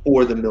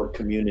for the Milk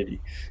community?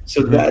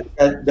 So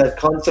that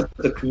concept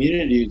of the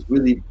community is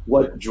really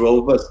what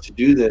drove us to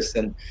do this.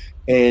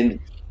 And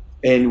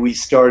we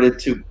started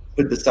to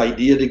put this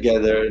idea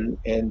together,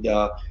 and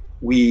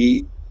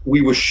we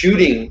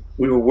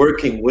were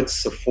working with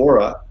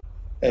Sephora,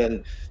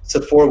 and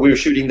Sephora, we were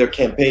shooting their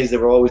campaigns. They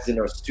were always in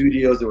our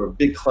studios. They were a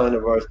big client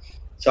of ours.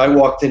 So I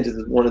walked into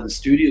one of the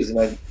studios, and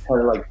I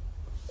kind of like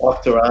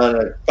walked around,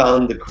 and I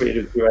found the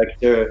creative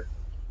director,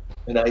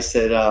 and I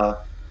said,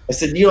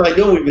 you know, I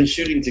know we've been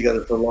shooting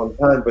together for a long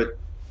time, but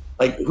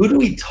like, who do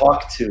we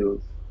talk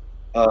to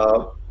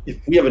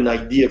if we have an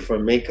idea for a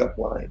makeup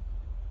line?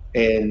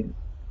 And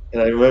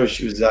I remember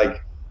she was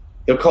like,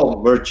 they're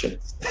called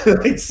merchants.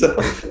 Like,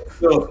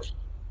 so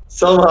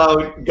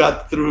somehow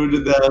got through to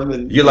them,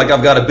 and you're like,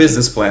 I've got a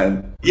business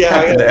plan.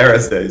 Back in the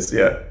Eras days,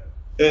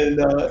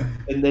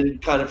 and then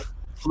kind of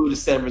flew to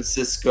San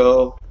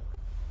Francisco,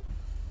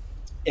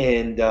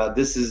 and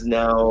this is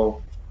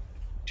now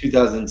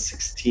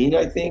 2016,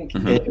 I think,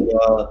 and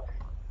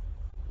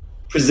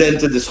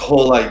presented this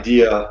whole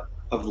idea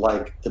of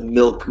like the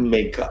Milk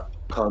makeup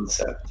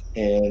concept,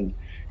 and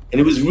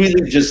it was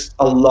really just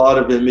a lot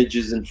of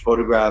images and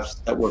photographs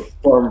that were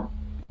from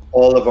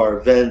all of our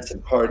events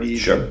and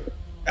parties, and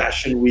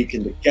Fashion Week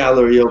and the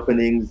gallery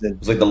openings, and it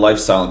was like the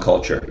lifestyle and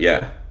culture,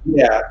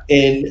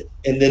 and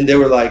then they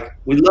were like,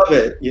 we love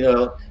it, you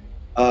know,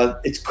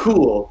 it's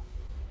cool,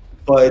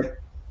 but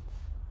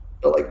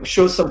like,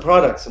 show some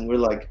products. And we're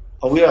like,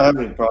 oh, we don't have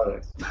any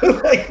products.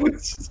 Like,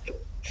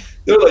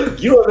 they're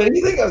like, you don't have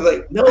anything? I was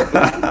like, no.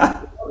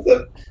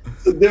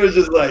 So they were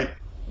just like,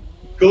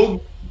 go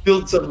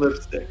build some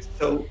lipsticks.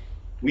 So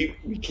we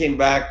came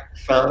back,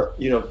 found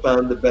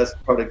the best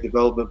product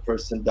development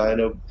person.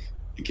 Diana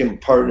became a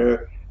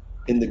partner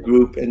in the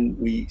group, and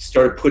we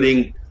started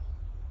putting,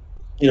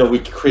 you know, we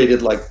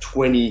created like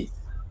 20,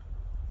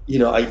 you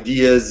know,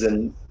 ideas,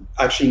 and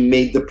actually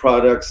made the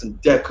products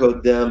and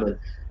decoed them, and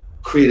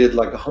created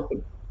like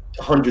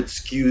 100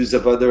 SKUs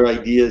of other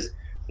ideas.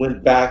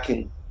 Went back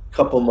in a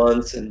couple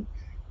months, and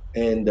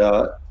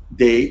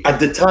they, at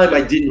the time,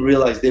 I didn't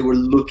realize they were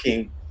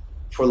looking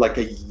for like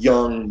a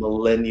young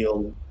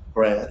millennial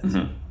brand.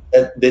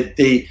 And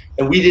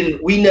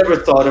we never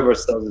thought of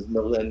ourselves as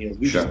millennials.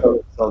 We just thought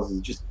of ourselves as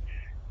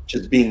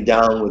just being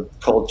down with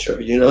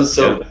culture, you know.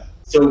 So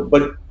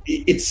but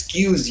it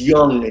skews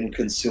young in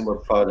consumer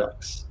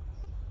products,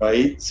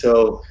 right?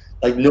 So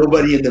like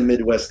nobody in the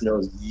Midwest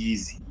knows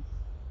Yeezy,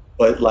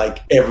 but like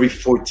every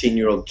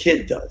 14-year-old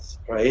kid does,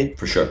 right?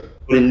 For sure.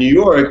 But in New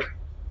York,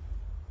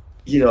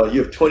 you know,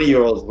 you have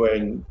 20-year-olds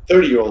wearing,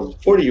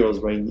 30-year-olds, 40-year-olds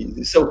wearing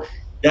Yeezy. So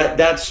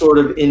that sort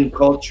of in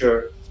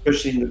culture,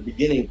 especially in the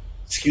beginning,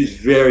 skews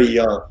very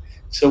young.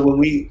 So when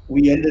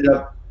we ended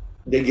up,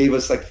 they gave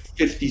us like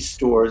 50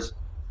 stores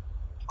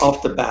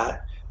off the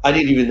bat. I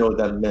didn't even know what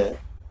that meant,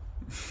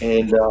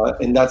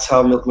 and that's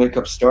how Milk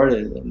Makeup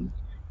started.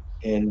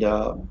 And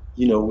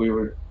you know, we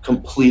were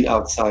complete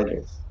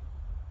outsiders.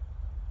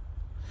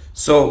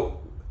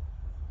 So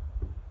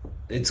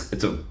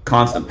it's a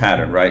constant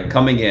pattern, right?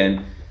 Coming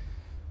in,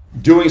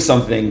 doing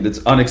something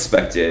that's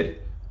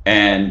unexpected,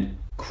 and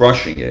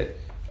crushing it.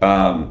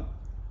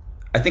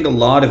 I think a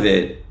lot of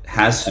it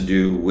has to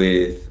do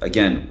with,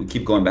 again, we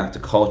keep going back to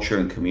culture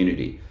and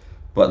community,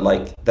 but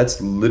like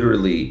that's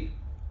literally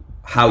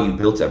how you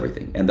built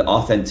everything, and the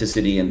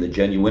authenticity and the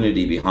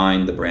genuinity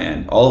behind the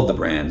brand. All of the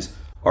brands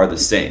are the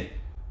same.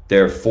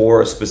 They're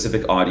for a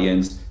specific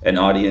audience, an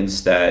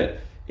audience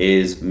that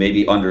is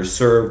maybe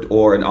underserved,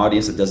 or an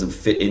audience that doesn't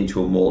fit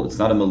into a mold. It's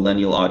not a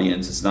millennial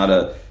audience. It's not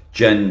a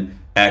Gen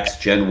X,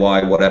 Gen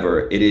Y,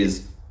 whatever. It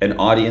is an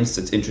audience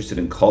that's interested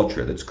in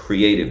culture, that's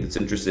creative, that's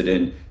interested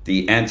in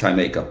the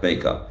anti-makeup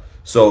makeup.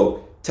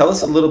 So tell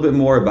us a little bit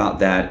more about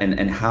that,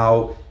 and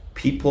how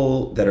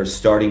people that are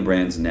starting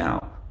brands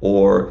now,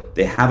 or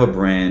they have a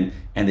brand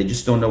and they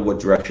just don't know what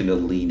direction to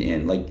lean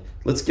in. Like,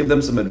 let's give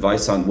them some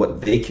advice on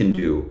what they can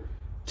do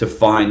to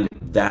find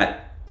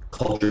that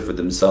culture for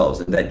themselves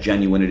and that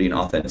genuinity and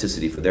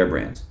authenticity for their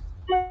brands.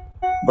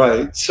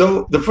 Right.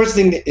 So the first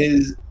thing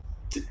is,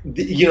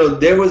 you know,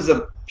 there was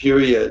a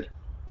period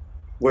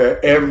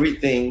where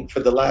everything for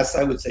the last,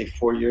 I would say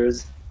 4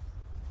 years,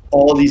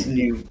 all these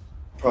new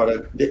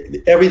products,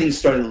 everything's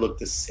starting to look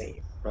the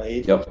same,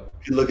 right? Yep.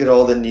 If you look at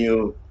all the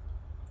new,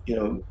 you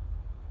know,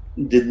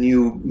 the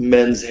new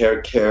men's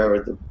hair care, or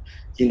the,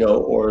 you know,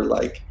 or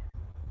like,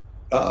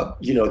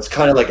 you know, it's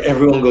kind of like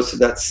everyone goes to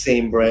that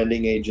same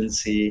branding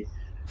agency.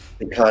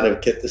 They kind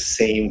of get the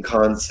same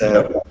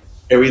concept. Yep.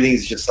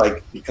 Everything's just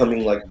like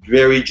becoming like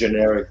very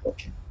generic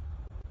looking.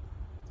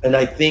 And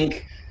I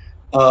think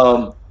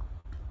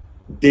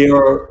there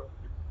are,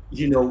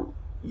 you know,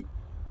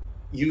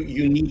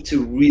 you need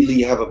to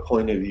really have a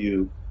point of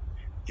view.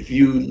 If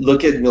you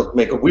look at Milk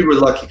Makeup, we were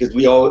lucky because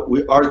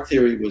our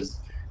theory was,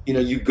 you know,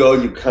 you go,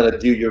 you kind of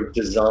do your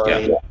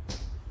design,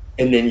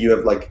 and then you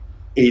have like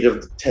 8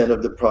 of the 10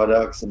 of the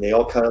products, and they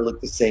all kind of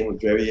look the same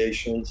with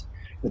variations.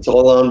 It's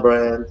all on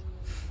brand.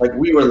 Like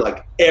we were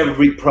like,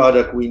 every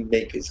product we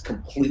make is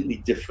completely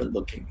different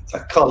looking. It's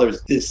like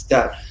colors, this,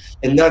 that.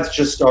 And that's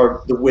just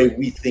the way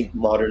we think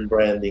modern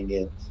branding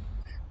is.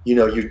 You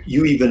know,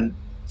 you even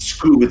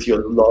screw with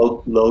your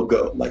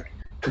logo, like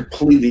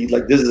completely,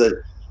 like this is a,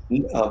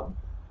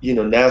 you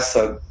know,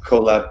 NASA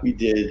collab we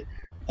did.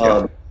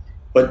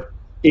 But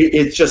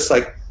it's just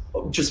like,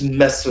 just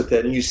mess with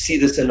it. And you see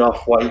this in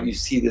Off-White, you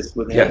see this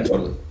with him,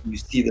 totally. You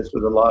see this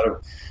with a lot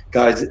of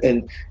guys.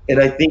 And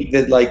I think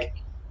that, like,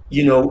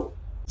 you know,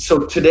 so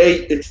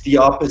today it's the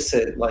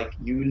opposite. Like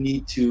you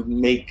need to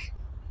make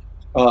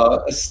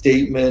a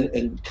statement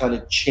and kind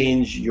of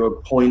change your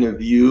point of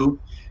view,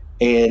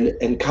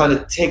 and kind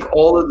of take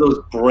all of those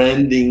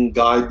branding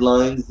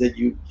guidelines that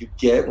you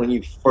get when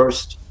you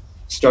first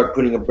start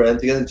putting a brand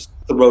together and just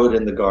throw it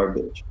in the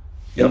garbage.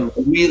 Yep.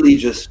 And really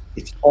just,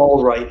 it's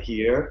all right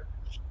here.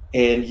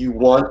 And you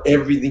want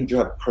everything to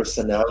have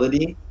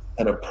personality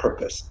and a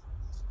purpose.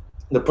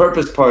 The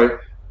purpose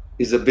part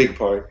is a big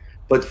part,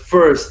 but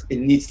first it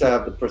needs to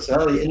have the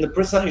personality, and the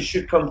personality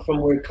should come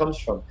from where it comes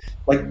from.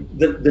 Like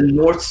the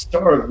North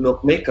Star of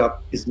Milk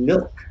Makeup is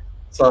milk.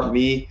 It's not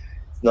me,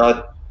 it's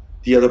not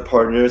the other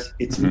partners,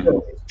 it's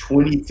milk. It's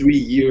 23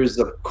 years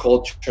of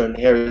culture and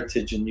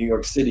heritage in New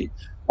York City.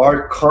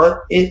 Our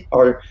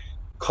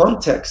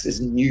context is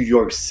New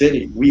York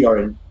City. We are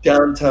in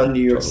downtown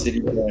New York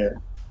City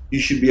land. You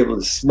should be able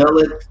to smell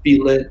it,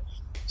 feel it.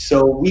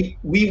 So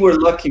we were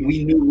lucky.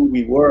 We knew who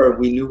we were.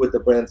 We knew what the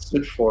brand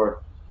stood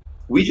for.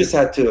 We just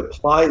had to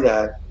apply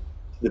that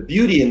to the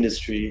beauty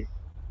industry.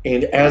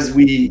 And as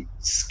we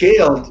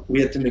scaled,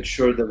 we had to make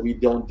sure that we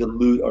don't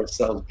dilute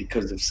ourselves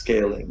because of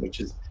scaling, which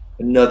is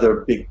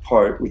another big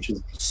part, which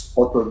is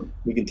also,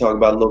 we can talk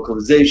about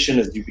localization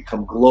as you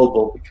become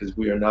global, because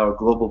we are now a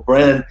global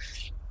brand.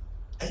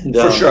 And,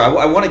 for sure.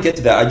 I want to get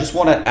to that. I just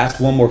want to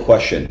ask one more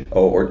question,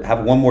 or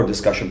have one more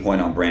discussion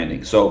point on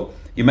branding. So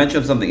you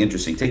mentioned something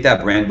interesting. Take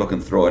that brand book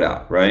and throw it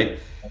out, right?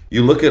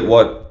 You look at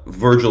what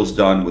Virgil's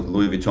done with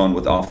Louis Vuitton,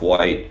 with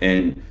Off-White,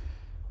 and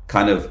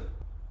kind of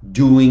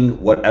doing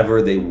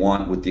whatever they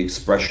want with the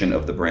expression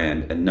of the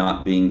brand, and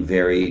not being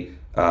very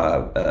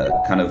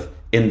kind of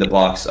in the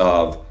box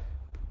of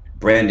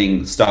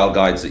branding style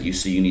guides that you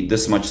see. You need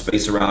this much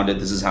space around it.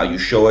 This is how you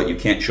show it. You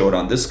can't show it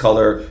on this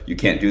color. You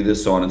can't do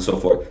this, so on and so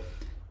forth.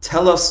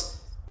 Tell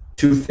us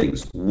 2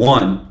 things.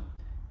 One,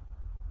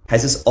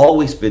 has this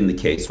always been the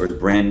case, or is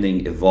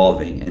branding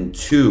evolving? And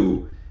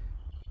two,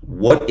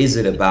 what is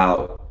it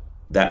about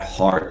that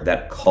heart,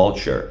 that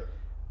culture,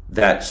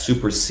 that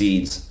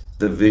supersedes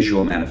the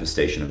visual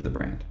manifestation of the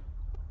brand?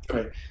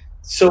 Right.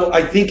 So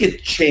I think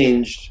it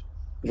changed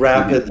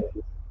rapidly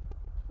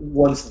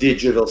once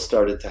digital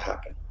started to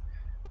happen.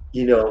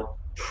 You know,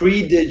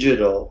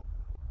 pre-digital,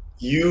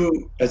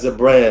 you as a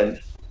brand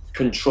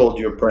controlled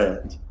your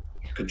brand.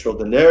 You controlled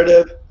the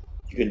narrative,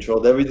 you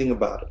controlled everything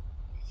about it.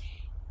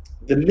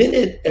 The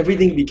minute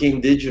everything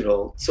became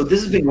digital, so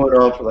this has been going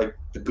on for like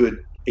a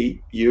good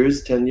 8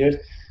 years, 10 years,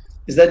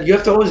 is that you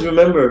have to always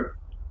remember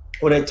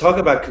when I talk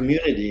about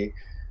community,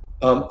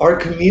 our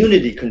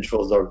community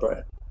controls our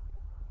brand.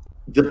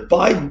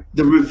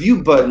 The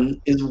review button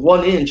is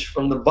 1 inch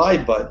from the buy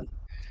button,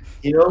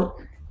 you know?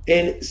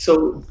 And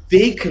so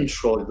they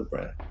control the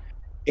brand.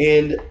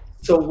 And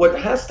so what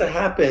has to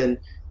happen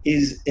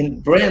is,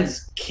 and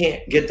brands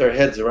can't get their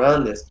heads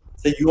around this,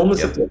 that you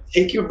almost have to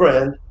take your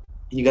brand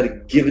and you got to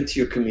give it to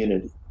your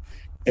community.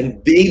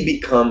 And they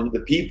become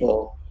the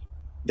people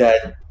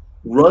that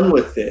run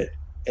with it,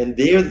 and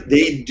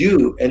they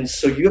do. And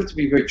so you have to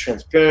be very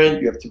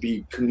transparent. You have to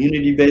be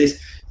community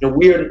based. You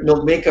know,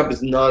 Milk Makeup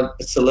is not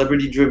a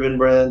celebrity driven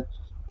brand.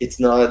 It's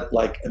not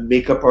like a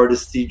makeup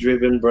artistry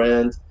driven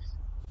brand.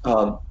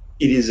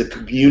 It is a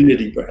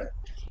community brand.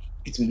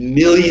 It's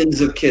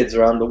millions of kids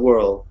around the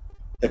world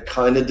that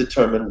kind of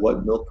determine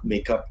what Milk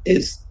Makeup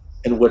is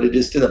and what it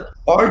is to them.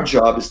 Our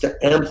job is to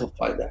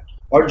amplify that.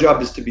 Our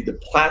job is to be the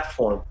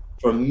platform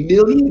for 1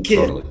 million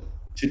kids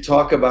to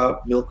talk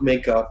about Milk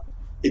Makeup.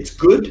 It's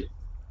good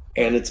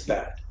and it's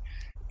bad.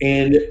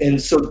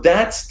 And so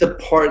that's the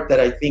part that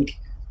I think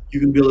you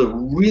can build a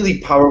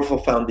really powerful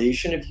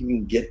foundation if you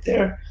can get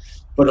there.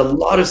 But a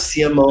lot of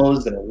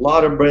CMOs and a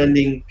lot of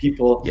branding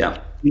people,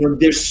 you know,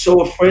 they're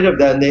so afraid of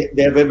that, and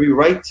they have every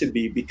right to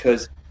be,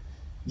 because,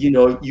 you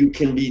know, you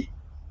can be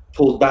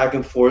pulled back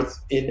and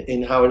forth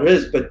in how it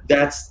is, but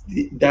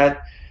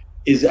that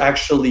is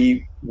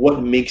actually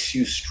what makes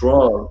you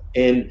strong.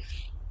 And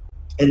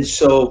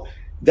so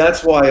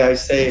that's why I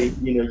say,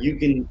 you know,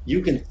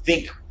 you can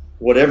think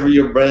whatever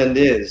your brand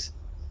is.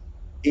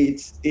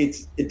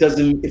 It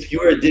doesn't, if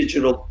you're a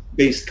digital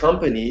based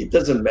company, it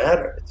doesn't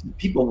matter.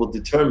 People will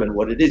determine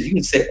what it is. You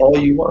can say all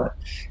you want,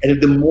 and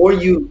if the more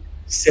you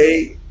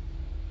say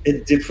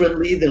it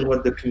differently than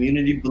what the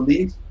community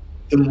believes,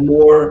 the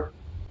more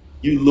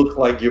you look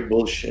like you're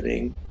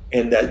bullshitting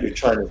and that you're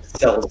trying to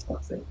sell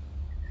something.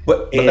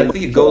 But I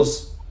think it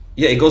goes,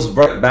 it goes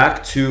right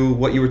back to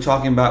what you were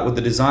talking about with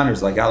the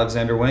designers like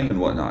Alexander Wang and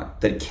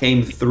whatnot that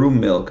came through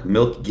Milk.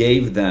 Milk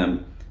gave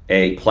them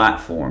a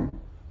platform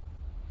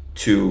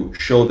to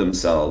show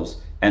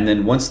themselves, and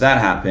then once that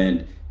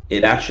happened,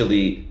 it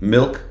actually,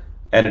 Milk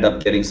ended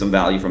up getting some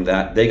value from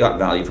that. They got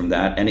value from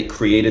that, and it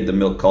created the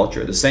Milk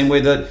culture. The same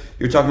way that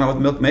you're talking about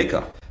with Milk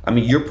Makeup. I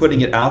mean, you're putting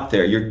it out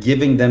there. You're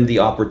giving them the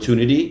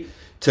opportunity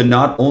to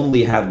not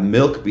only have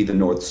Milk be the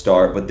North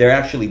Star, but they're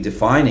actually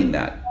defining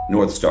that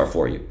North Star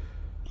for you.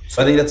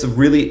 So I think that's a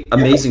really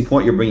amazing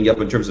point you're bringing up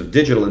in terms of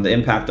digital and the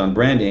impact on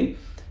branding,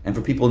 and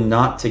for people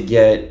not to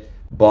get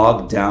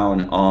bogged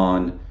down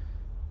on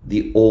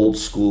the old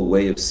school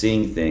way of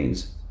seeing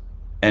things,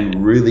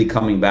 and really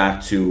coming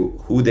back to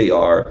who they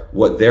are,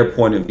 what their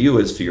point of view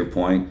is, to your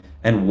point,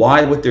 and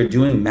why what they're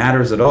doing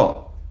matters at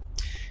all.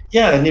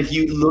 Yeah, and if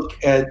you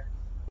look at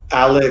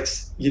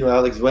Alex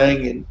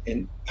Wang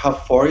and how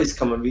far he's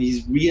come. I mean,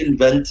 he's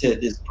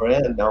reinvented his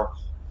brand now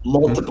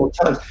multiple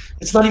times.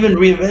 It's not even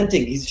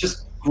reinventing. He's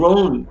just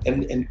grown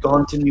and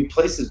gone to new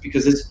places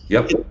because his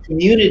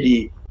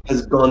community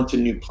has gone to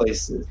new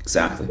places.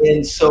 Exactly.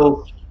 And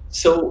so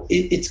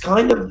it's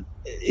kind of,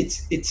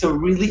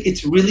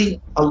 it's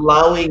really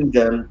allowing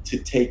them to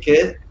take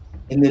it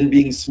and then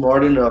being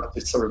smart enough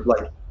to sort of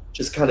like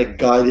just kind of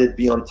guide it,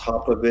 be on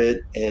top of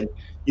it, and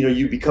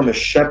you become a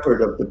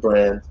shepherd of the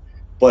brand.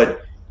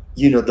 But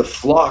the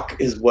flock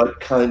is what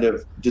kind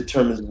of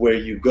determines where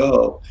you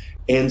go.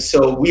 And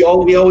so we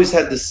always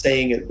had this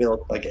saying at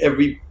Milk, like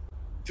every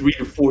 3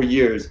 to 4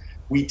 years,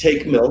 we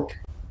take Milk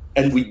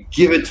and we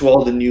give it to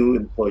all the new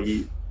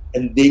employees,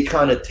 and they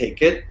kind of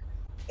take it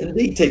and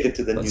they take it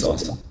to the new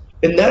awesome.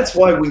 And that's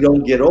why we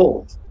don't get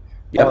old.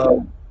 Yep.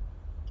 I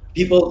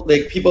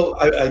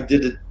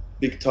did a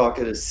big talk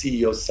at a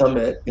CEO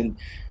summit, and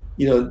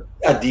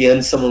at the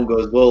end someone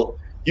goes, well,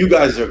 you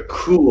guys are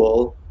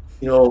cool,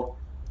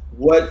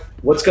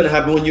 what's going to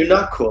happen when you're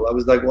not cool? I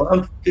was like, well,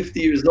 I'm 50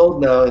 years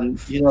old now, and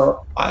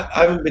I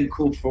haven't been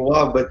cool for a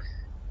while, but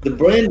the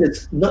brand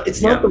is not,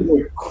 it's not the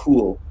word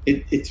cool,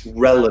 it's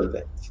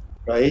relevant,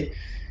 right?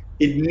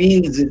 It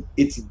means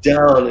it's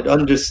down, it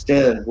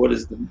understands what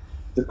is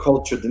the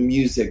culture, the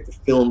music, the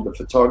film, the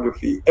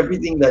photography,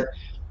 everything that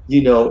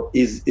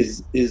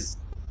is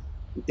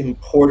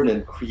important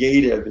and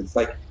creative. It's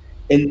like,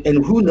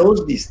 and who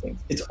knows these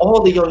things? It's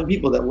all the young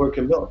people that work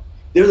in Milk.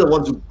 They're the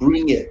ones who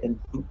bring it, and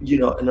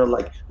and they're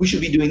like, we should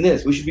be doing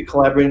this, we should be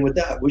collaborating with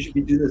that, we should be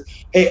doing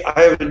this. Hey,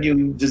 I have a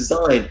new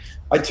design.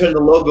 I turned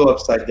the logo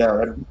upside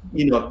down.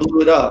 I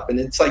blew it up, and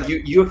it's like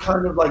you're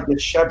kind of like the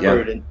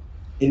shepherd,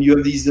 and you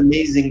have these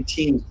amazing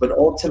teams, but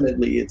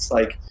ultimately it's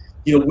like,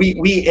 you know,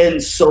 we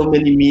end so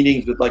many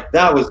meetings with like,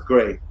 that was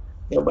great,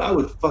 you know, but I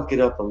would fuck it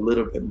up a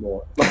little bit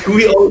more. Like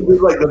we always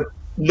do, like the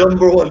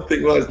number one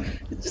thing was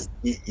just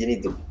you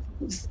need to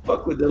just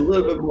fuck with it a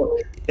little bit more.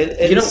 And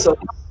You know, so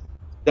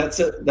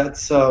that's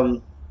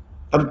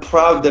I'm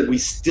proud that we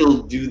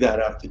still do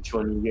that after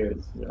 20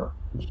 years, you know.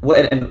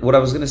 well, and what I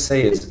was going to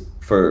say is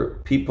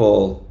for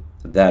people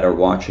that are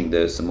watching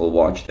this and will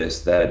watch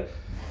this that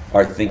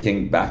are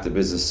thinking back to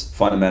business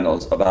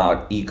fundamentals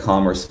about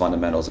e-commerce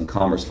fundamentals and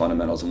commerce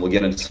fundamentals, and we'll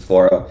get into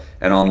Sephora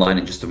and online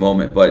in just a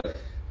moment. But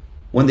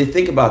when they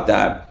think about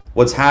that,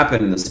 what's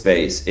happened in the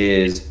space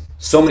is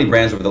so many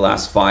brands over the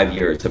last 5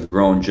 years have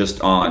grown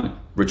just on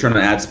return on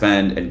ad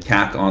spend and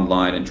CAC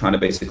online and trying to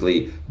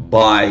basically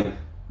buy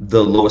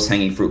the lowest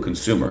hanging fruit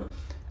consumer.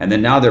 And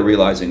then now they're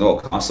realizing, oh,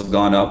 costs have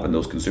gone up and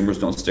those consumers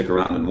don't stick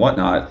around and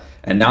whatnot.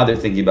 And now they're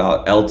thinking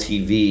about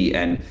LTV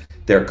and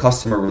their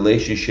customer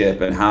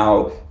relationship and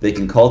how they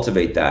can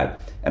cultivate that.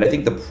 And I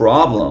think the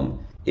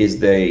problem is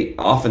they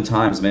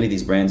oftentimes, many of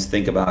these brands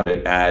think about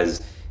it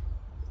as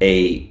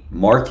a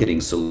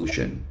marketing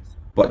solution,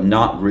 but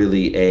not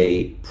really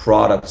a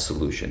product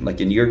solution.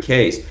 Like in your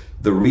case,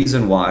 the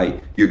reason why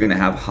you're going to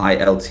have high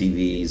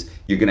LTVs,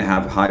 you're going to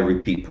have high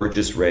repeat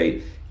purchase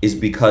rate is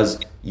because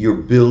you're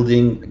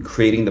building and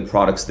creating the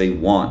products they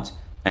want,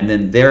 and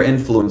then they're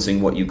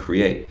influencing what you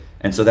create.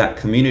 And so that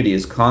community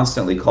is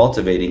constantly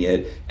cultivating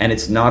it, and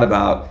it's not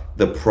about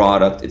the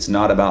product, it's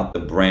not about the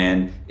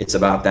brand, it's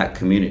about that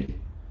community.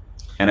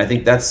 And I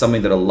think that's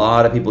something that a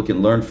lot of people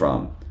can learn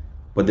from,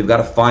 but they've got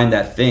to find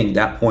that thing,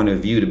 that point of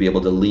view to be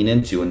able to lean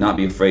into and not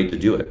be afraid to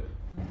do it.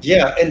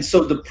 Yeah, and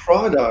so the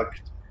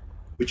product,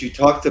 which you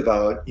talked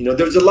about, you know,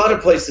 there's a lot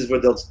of places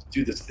where they'll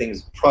do this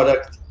things,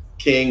 product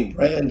king,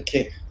 brand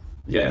king.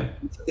 Yeah.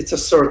 It's a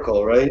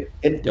circle, right?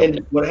 And Yep.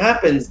 and what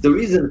happens, the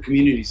reason the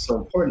community is so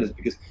important is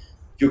because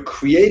you're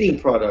creating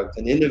product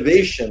and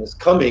innovation is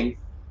coming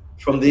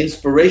from the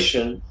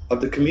inspiration of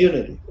the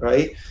community,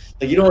 right?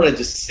 Like you don't want to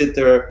just sit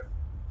there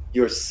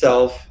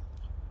yourself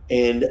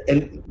and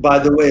by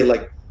the way,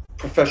 like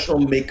professional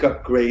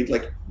makeup grade,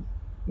 like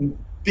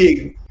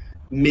big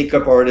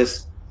makeup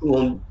artists who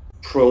own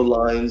pro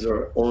lines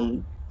or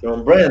own their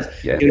own brands,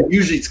 Yeah. you know,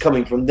 usually it's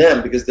coming from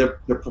them because they're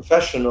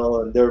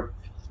professional and they're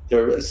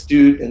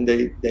astute and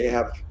they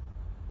have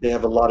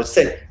a lot of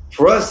say.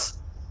 For us,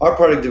 our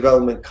product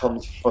development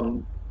comes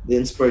from the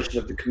inspiration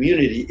of the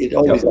community. It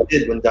always Yep.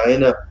 did. When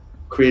Diana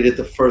created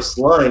the first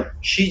line,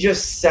 she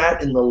just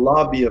sat in the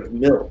lobby of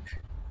Milk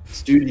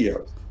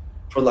Studios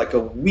for like a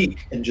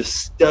week and just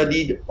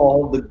studied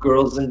all the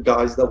girls and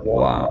guys that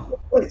walked Wow. in the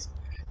place.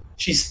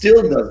 She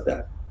still does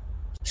that.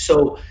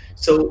 So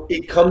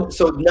it comes.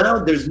 So now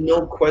there's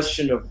no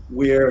question of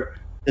where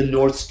the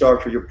North Star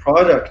for your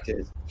product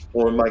is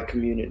for my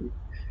community.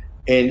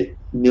 And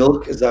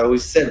Milk, as I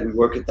always said, we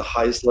work at the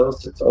highest level.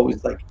 So it's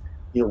always like,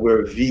 you know,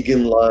 we're a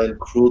vegan line,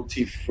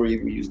 cruelty free.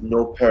 We use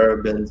no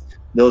parabens,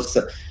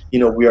 you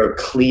know, we are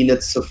clean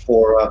at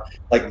Sephora,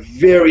 like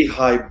very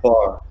high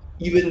bar.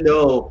 Even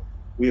though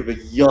we have a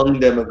young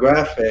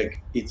demographic,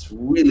 it's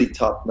really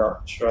top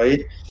notch,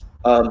 right?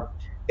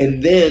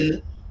 And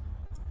then,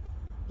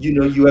 you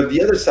know, you have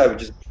the other side,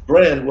 which is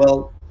brand.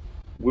 Well,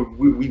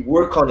 we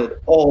work on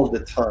it all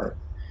the time.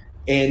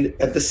 And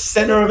at the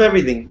center of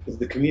everything is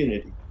the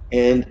community.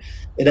 And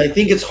I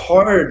think it's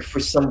hard for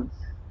some,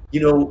 you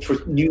know,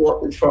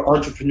 for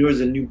entrepreneurs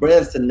and new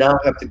brands to now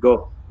have to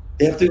go,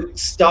 they have to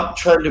stop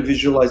trying to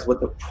visualize what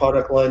the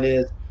product line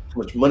is, how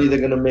much money they're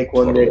going to make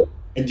one day,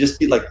 and just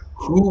be like,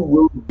 who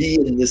will be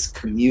in this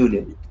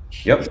community?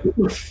 Yep. If you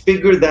can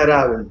figure that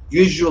out and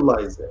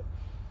visualize it,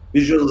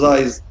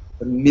 visualize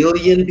 1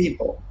 million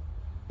people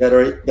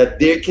that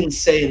they can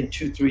say in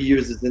 2-3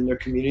 years is in their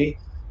community,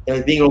 and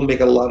I think it'll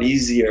make it a lot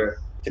easier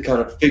to kind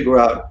of figure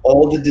out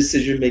all the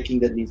decision making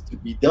that needs to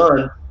be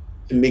done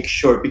to make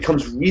sure it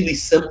becomes really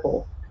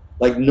simple.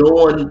 Like no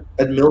one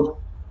at Milk,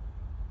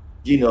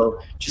 you know,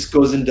 just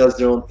goes and does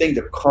their own thing.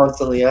 They're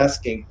constantly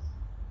asking,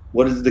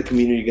 what is the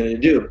community going to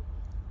do?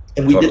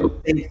 And we did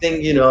the same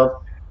thing, you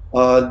know,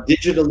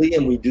 digitally,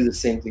 and we do the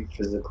same thing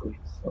physically.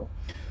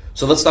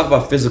 So let's talk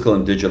about physical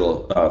and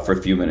digital for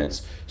a few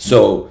minutes.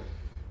 So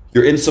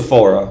you're in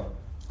Sephora,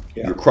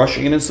 you're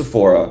crushing it in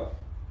Sephora.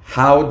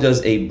 How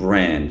does a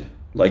brand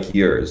like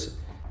yours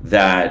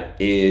that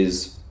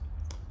is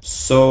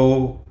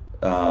so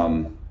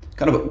kind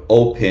of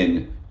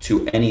open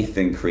to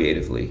anything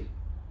creatively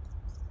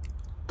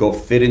go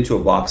fit into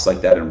a box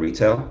like that in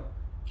retail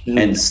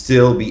and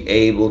still be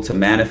able to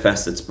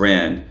manifest its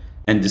brand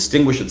and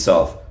distinguish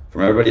itself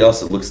from everybody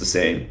else that looks the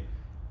same?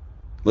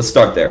 Let's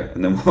start there,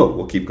 and then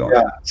we'll keep going.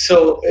 Yeah.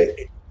 So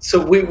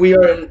we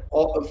are in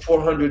all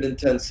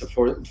 410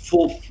 Sephora,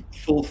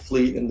 full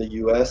fleet in the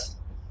U.S.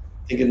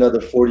 I think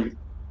another 40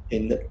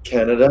 in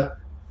Canada.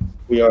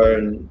 We are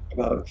in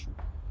about,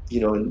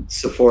 you know, in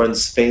Sephora in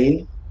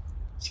Spain,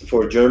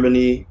 Sephora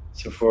Germany,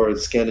 Sephora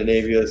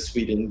Scandinavia,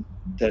 Sweden,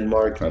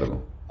 Denmark.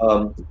 Incredible.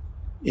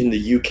 In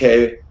the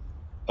UK,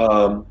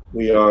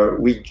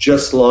 we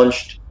just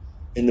launched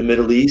in the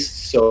Middle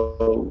East.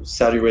 So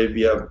Saudi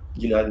Arabia,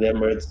 United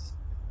Emirates,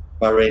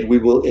 Bahrain. We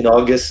will in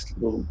August,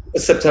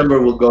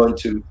 September, we'll go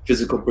into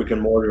physical brick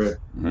and mortar,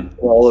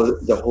 all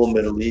of the whole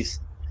Middle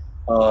East,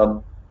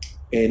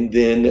 and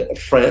then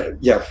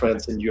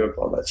France and Europe,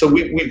 all that. So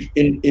we've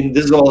in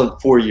this is all in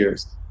 4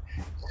 years.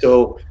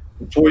 So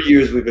in 4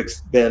 years we've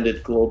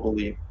expanded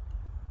globally,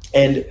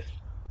 and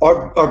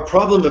our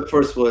problem at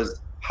first was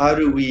how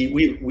do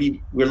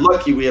we're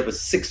lucky we have a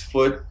 6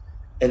 foot,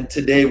 and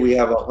today we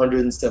have a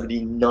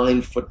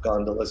 179-foot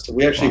gondola. So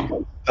we actually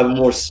have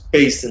more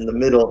space in the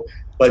middle,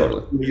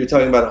 but you're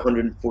talking about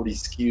 140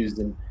 SKUs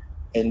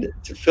and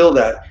to fill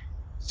that.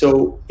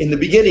 So in the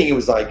beginning, it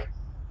was like,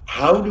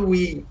 how do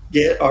we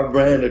get our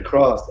brand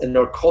across and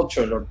our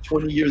culture and our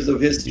 20 years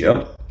of history?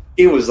 Yep.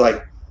 It was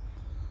like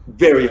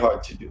very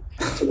hard to do.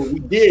 So what we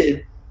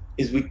did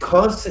is we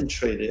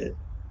concentrated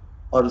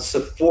on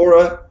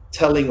Sephora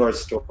telling our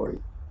story.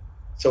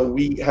 So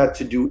we had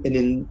to do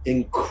an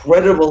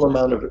incredible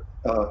amount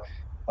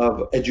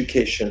of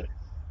education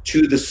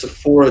to the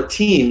Sephora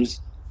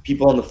teams,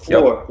 people on the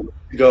floor,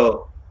 to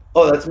go,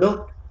 oh, that's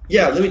Milk?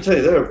 Yeah, let me tell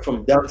you, they're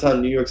from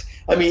downtown New York.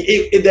 I mean,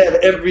 they have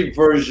every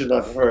version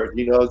I've heard,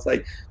 it's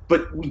like,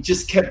 but we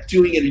just kept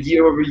doing it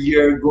year over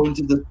year, going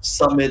to the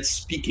summits,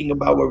 speaking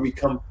about where we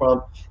come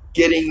from,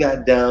 getting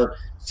that down.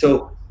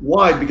 So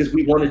why? Because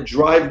we want to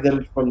drive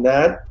them from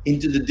that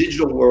into the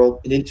digital world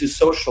and into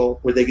social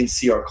where they can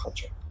see our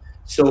culture.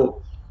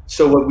 So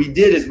what we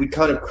did is we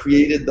kind of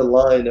created the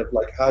line of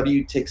like, how do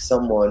you take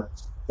someone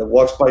that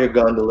walks by your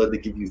gondola, they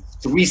give you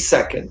 3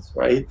 seconds,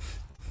 right?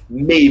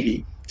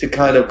 Maybe to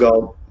kind of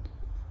go,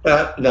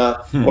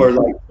 nah, or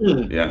like,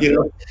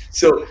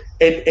 So,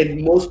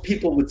 and most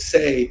people would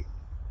say,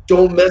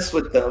 don't mess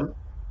with them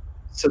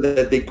so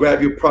that they grab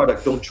your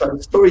product. Don't try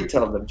to story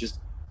tell them, just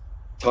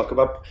talk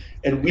about.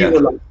 And we were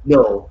like,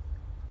 no,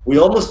 we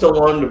almost don't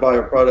want them to buy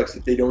our products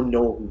if they don't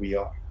know who we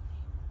are.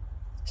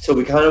 So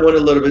we kind of went a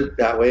little bit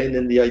that way. And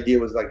then the idea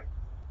was like,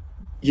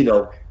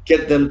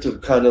 get them to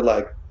kind of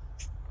like,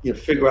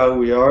 figure out who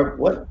we are.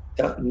 What?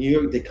 New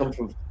York, they come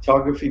from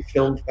photography,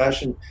 film,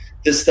 fashion,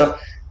 this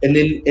stuff. And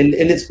then, and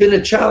it's been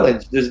a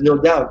challenge, there's no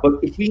doubt. But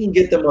if we can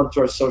get them onto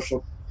our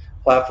social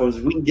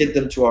platforms, we can get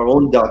them to our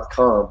own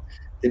 .com,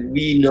 then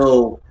we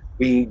know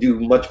we can do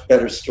much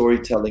better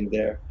storytelling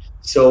there.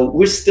 So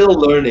we're still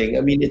learning.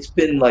 I mean, it's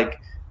been like,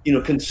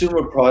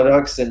 consumer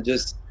products and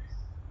just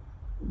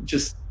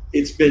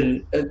it's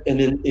been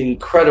an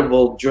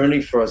incredible journey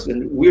for us,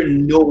 and we're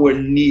nowhere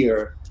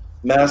near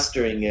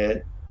mastering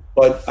it.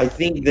 But I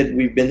think that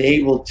we've been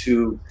able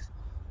to,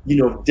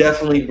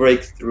 definitely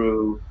break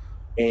through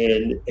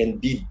and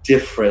be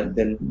different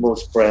than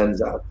most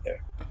brands out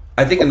there.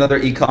 I think another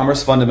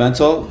e-commerce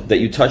fundamental that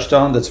you touched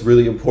on that's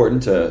really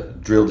important to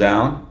drill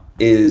down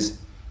is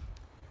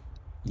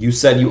you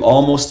said you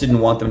almost didn't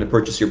want them to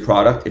purchase your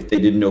product if they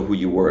didn't know who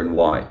you were and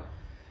why.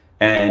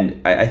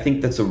 And I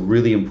think that's a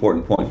really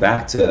important point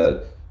back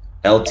to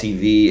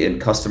LTV and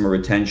customer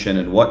retention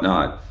and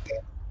whatnot.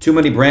 Too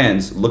many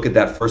brands look at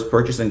that first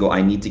purchase and go,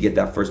 I need to get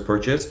that first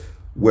purchase.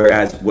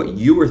 Whereas what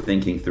you were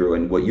thinking through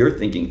and what you're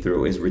thinking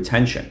through is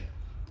retention.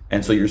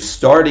 And so you're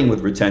starting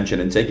with retention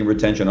and taking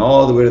retention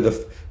all the way to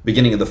the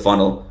beginning of the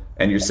funnel.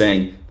 And you're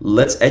saying,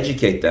 let's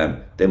educate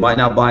them. They might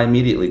not buy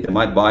immediately. They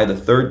might buy the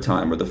 3rd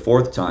time or the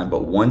 4th time.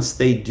 But once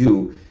they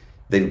do,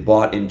 they've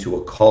bought into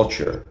a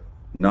culture,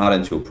 not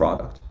into a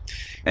product.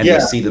 And they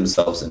see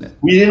themselves in it.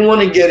 We didn't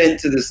want to get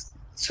into this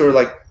sort of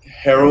like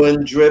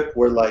heroin drip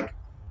where like,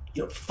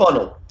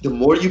 funnel. The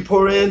more you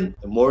pour in,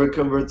 the more it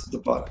converts to the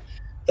bottom.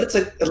 That's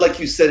like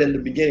you said in the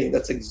beginning,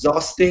 that's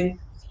exhausting.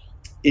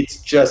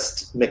 It's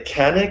just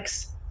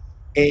mechanics,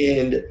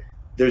 and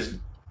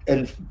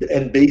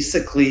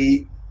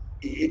basically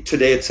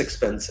today it's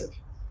expensive.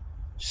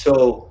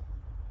 So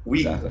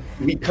we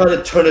kind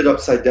of turn it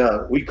upside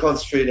down. We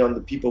concentrate on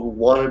the people who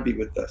want to be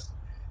with us.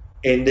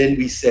 And then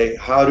we say,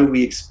 how do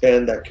we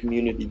expand that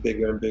community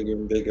bigger and bigger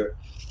and bigger?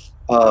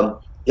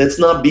 Let's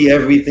not be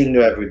everything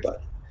to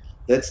everybody.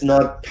 Let's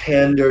not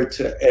pander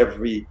to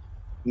every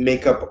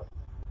makeup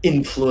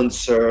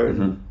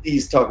influencer.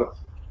 Please talk.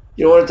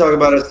 You don't want to talk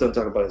about us, don't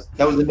talk about us.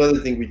 That was another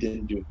thing we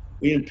didn't do.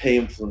 We didn't pay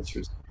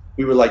influencers.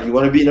 We were like, you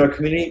want to be in our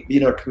community? Be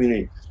in our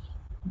community.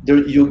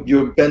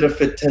 You'll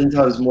benefit 10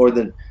 times more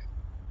than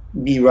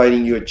me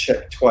writing you a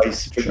check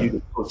twice for you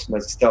to post my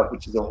stuff,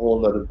 which is a whole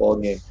nother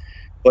ballgame.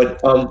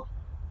 But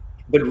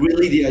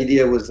really the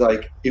idea was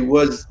like, it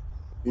was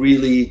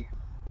really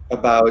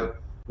about,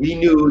 we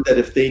knew that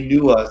if they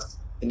knew us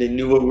and they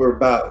knew what we're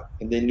about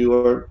and they knew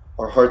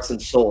our hearts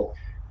and soul,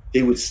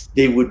 they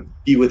would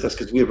be with us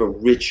because we have a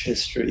rich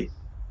history.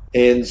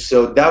 And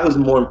so that was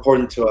more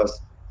important to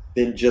us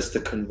than just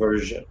the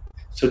conversion.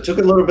 So it took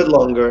a little bit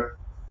longer,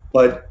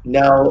 but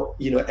now,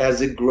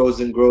 as it grows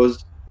and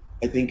grows,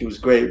 I think it was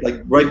great.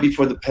 Like right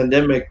before the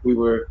pandemic, we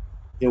were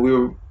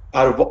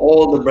out of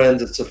all the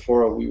brands at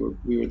Sephora, we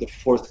were the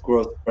 4th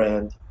growth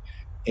brand,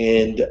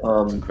 and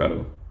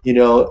incredible.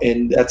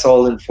 And that's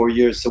all in 4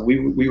 years. So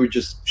we were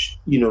just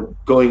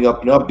going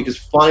up and up because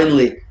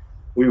finally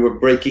we were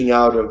breaking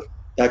out of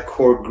that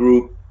core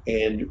group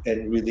and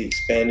really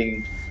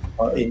expanding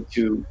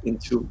into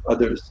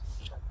others.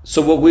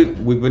 So what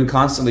we've been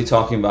constantly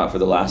talking about for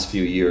the last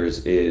few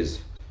years is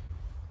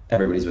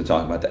everybody's been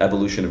talking about the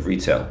evolution of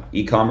retail.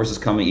 E-commerce is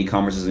coming.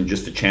 E-commerce isn't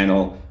just a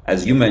channel.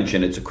 As you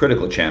mentioned, it's a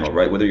critical channel,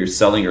 right? Whether you're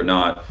selling or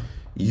not,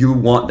 you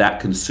want that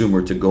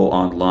consumer to go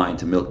online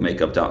to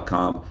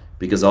milkmakeup.com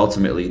because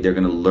ultimately they're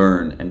going to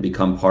learn and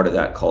become part of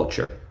that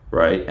culture,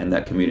 right? And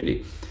that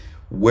community.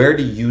 Where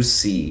do you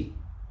see,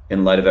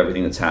 in light of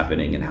everything that's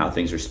happening and how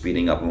things are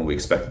speeding up and what we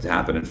expect it to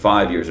happen in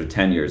 5 years or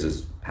 10 years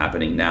is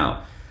happening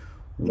now,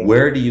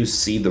 where do you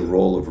see the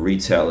role of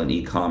retail and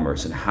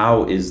e-commerce and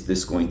how is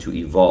this going to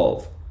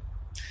evolve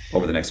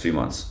over the next few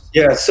months?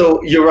 Yeah,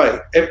 so you're right.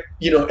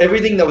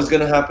 Everything that was going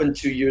to happen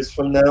 2 years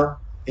from now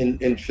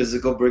in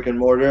physical brick and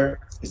mortar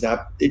is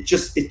that it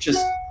just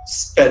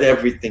sped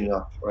everything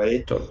up,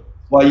 right? Totally.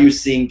 Why you're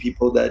seeing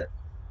people that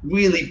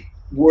really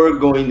were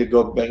going to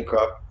go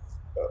bankrupt,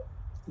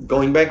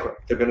 going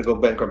bankrupt. They're going to go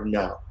bankrupt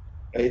now,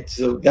 right?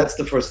 So that's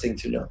the first thing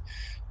to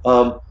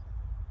know.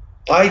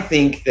 I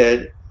think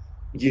that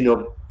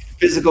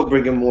physical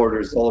brick and mortar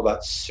is all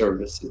about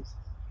services.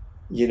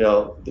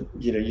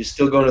 You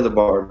still go to the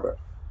barber.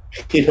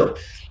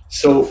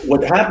 So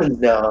what happens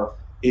now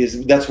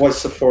is that's why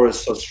Sephora is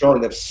so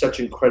strong. They have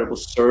such incredible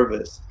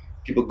service.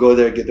 People go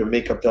there, get their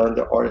makeup done,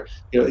 their art.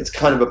 It's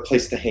kind of a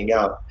place to hang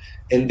out,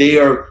 and they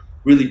are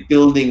really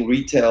building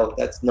retail.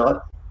 That's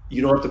not,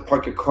 you don't have to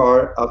park your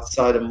car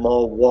outside a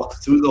mall, walk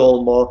through the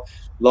whole mall.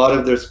 A lot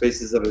of their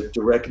spaces have a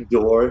direct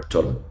door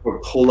or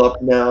pull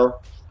up now.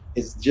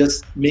 It's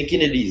just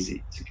making it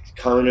easy to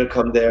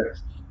come there.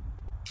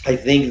 I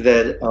think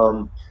that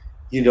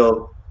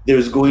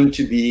there's going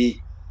to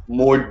be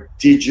more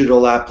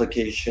digital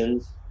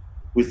applications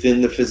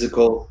within the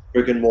physical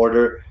brick and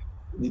mortar.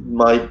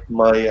 My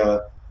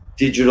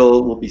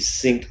digital will be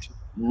synced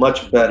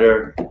much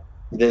better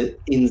than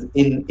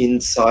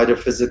inside a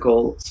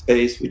physical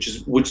space, which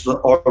is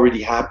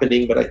already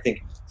happening. But I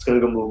think it's going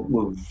to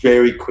move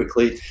very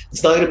quickly.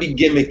 It's not going to be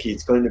gimmicky.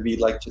 It's going to be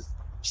like just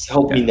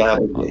help me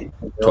navigate.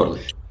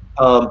 Totally.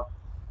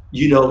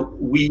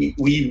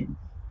 We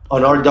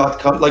on our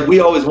 .com, like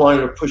we always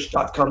wanted to push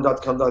 .com,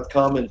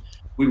 and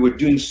we were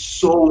doing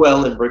so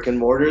well in brick and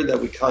mortar that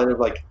we kind of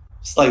like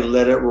just like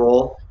let it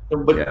roll.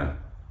 But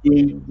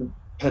in the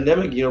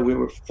pandemic, we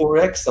were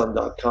 4x on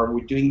 .com.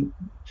 We're doing,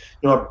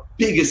 our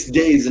biggest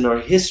days in our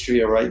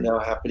history are right now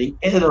happening,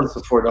 and on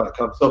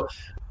Sephora.com. So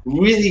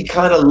really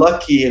kind of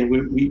lucky, and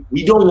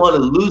we don't want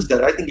to lose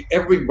that. I think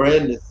every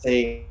brand is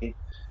saying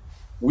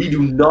we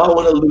do not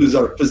want to lose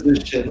our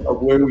position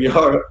of where we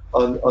are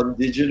on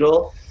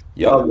digital.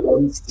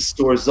 Once the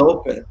stores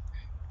open.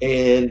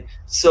 And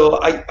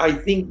so I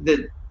think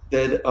that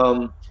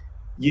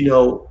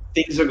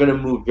things are going to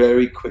move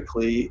very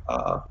quickly.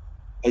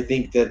 I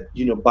think that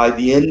by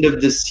the end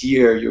of this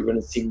year you're going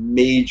to see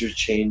major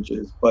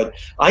changes, but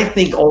I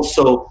think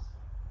also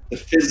the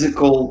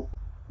physical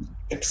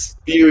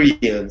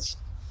experience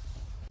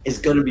is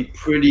going to be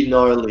pretty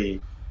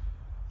gnarly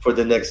for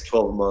the next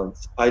 12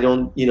 months. I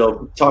don't,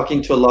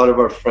 talking to a lot of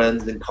our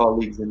friends and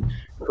colleagues in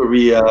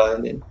Korea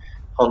and in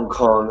Hong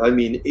Kong, I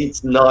mean,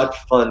 it's not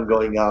fun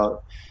going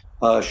out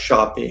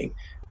shopping,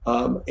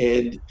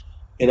 and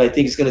I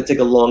think it's going to take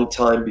a long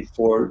time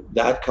before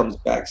that comes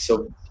back.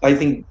 So I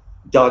think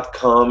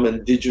 .com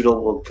and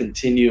digital will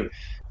continue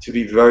to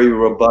be very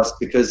robust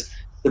because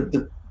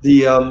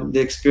the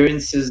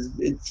experience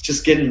it's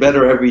just getting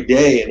better every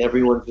day, and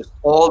everyone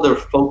all their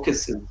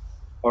focuses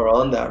are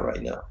on that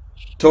right now.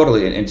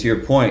 Totally, and to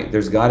your point,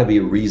 there's got to be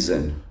a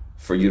reason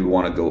for you to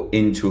want to go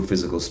into a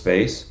physical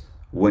space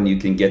when you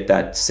can get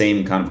that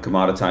same kind of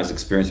commoditized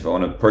experience. If I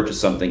want to purchase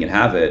something and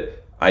have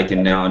it, I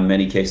can now in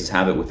many cases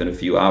have it within a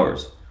few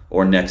hours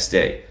or next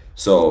day.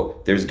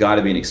 So there's got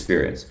to be an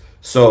experience.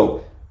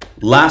 So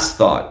last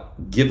thought,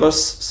 give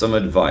us some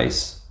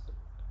advice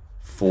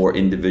for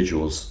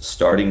individuals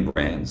starting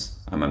brands.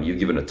 You've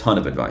given a ton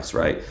of advice,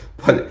 right?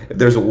 But if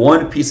there's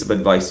one piece of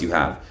advice you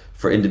have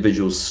for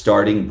individuals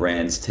starting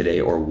brands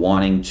today or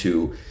wanting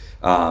to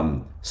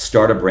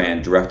start a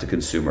brand direct to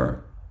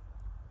consumer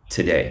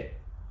today.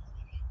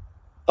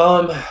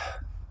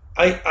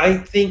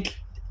 I think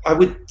I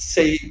would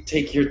say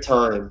take your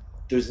time.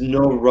 There's no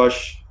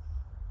rush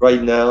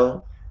right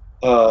now,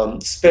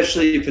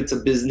 especially if it's a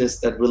business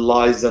that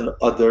relies on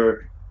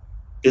other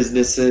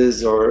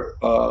businesses or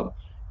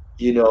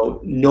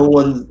no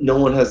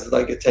one has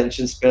like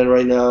attention span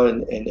right now,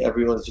 and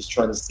everyone's just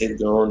trying to save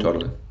their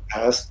own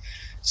past.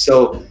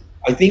 So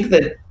I think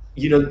that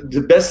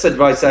the best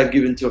advice I've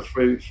given to a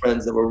few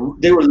friends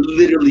they were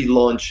literally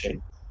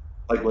launching,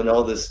 like when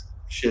all this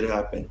shit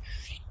happened,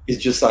 is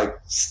just like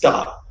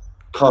stop,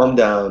 calm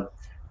down,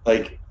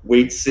 like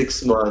wait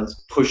 6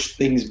 months, push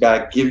things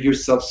back, give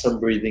yourself some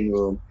breathing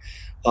room.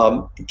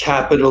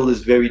 Capital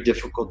is very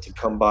difficult to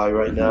come by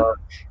right now,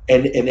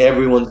 and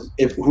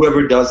if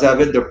whoever does have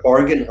it, they're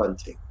bargain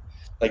hunting,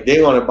 like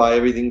they want to buy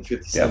everything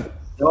 50 cents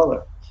a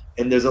dollar,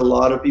 and there's a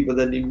lot of people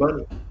that need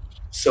money,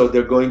 so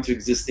they're going to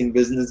existing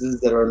businesses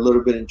that are a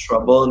little bit in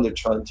trouble, and they're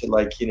trying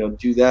to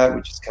do that,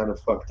 which is kind of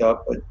fucked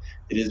up, but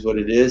it is what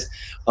it is.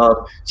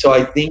 So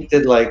I think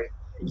that, like,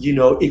 you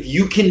know, if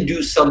you can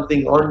do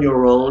something on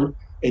your own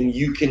and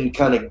you can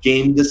kind of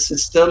game the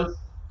system,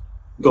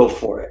 go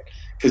for it,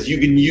 because you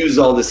can use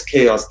all this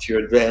chaos to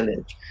your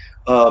advantage.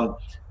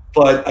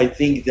 But I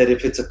think that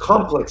if it's a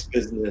complex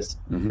business,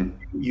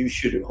 you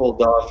should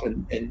hold off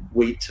and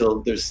wait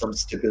till there's some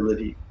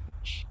stability.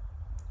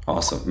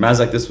 Awesome.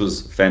 Mazdack, this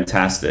was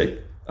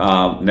fantastic.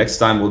 Next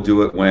time we'll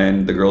do it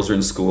when the girls are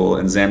in school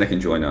and Zanna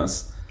can join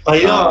us.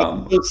 I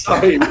know, I'm so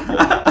sorry.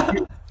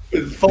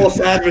 False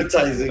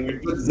advertising. We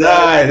put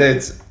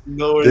that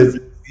nowhere.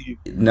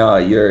 No,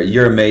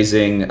 you're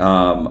amazing.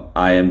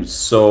 I am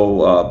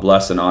so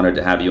blessed and honored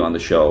to have you on the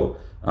show.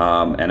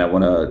 And I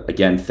want to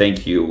again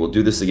thank you. We'll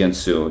do this again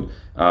soon.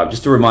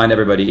 Just to remind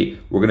everybody,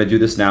 we're going to do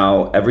this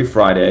now every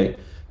Friday.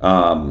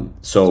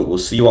 So we'll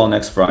see you all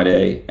next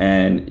Friday.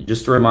 And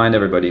just to remind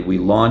everybody, we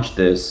launched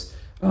this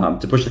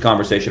to push the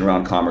conversation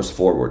around commerce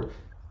forward,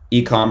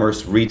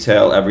 e-commerce,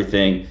 retail,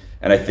 everything.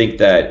 And I think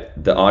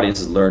that the audience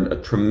has learned a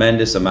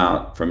tremendous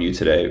amount from you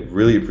today.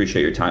 Really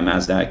appreciate your time,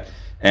 Mazdack,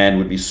 and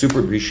would be super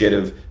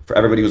appreciative for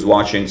everybody who's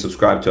watching.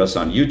 Subscribe to us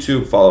on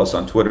YouTube, follow us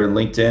on Twitter and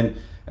LinkedIn.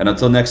 And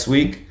until next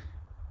week,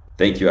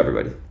 thank you,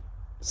 everybody.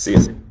 See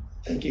you.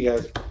 Thank you,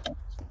 guys.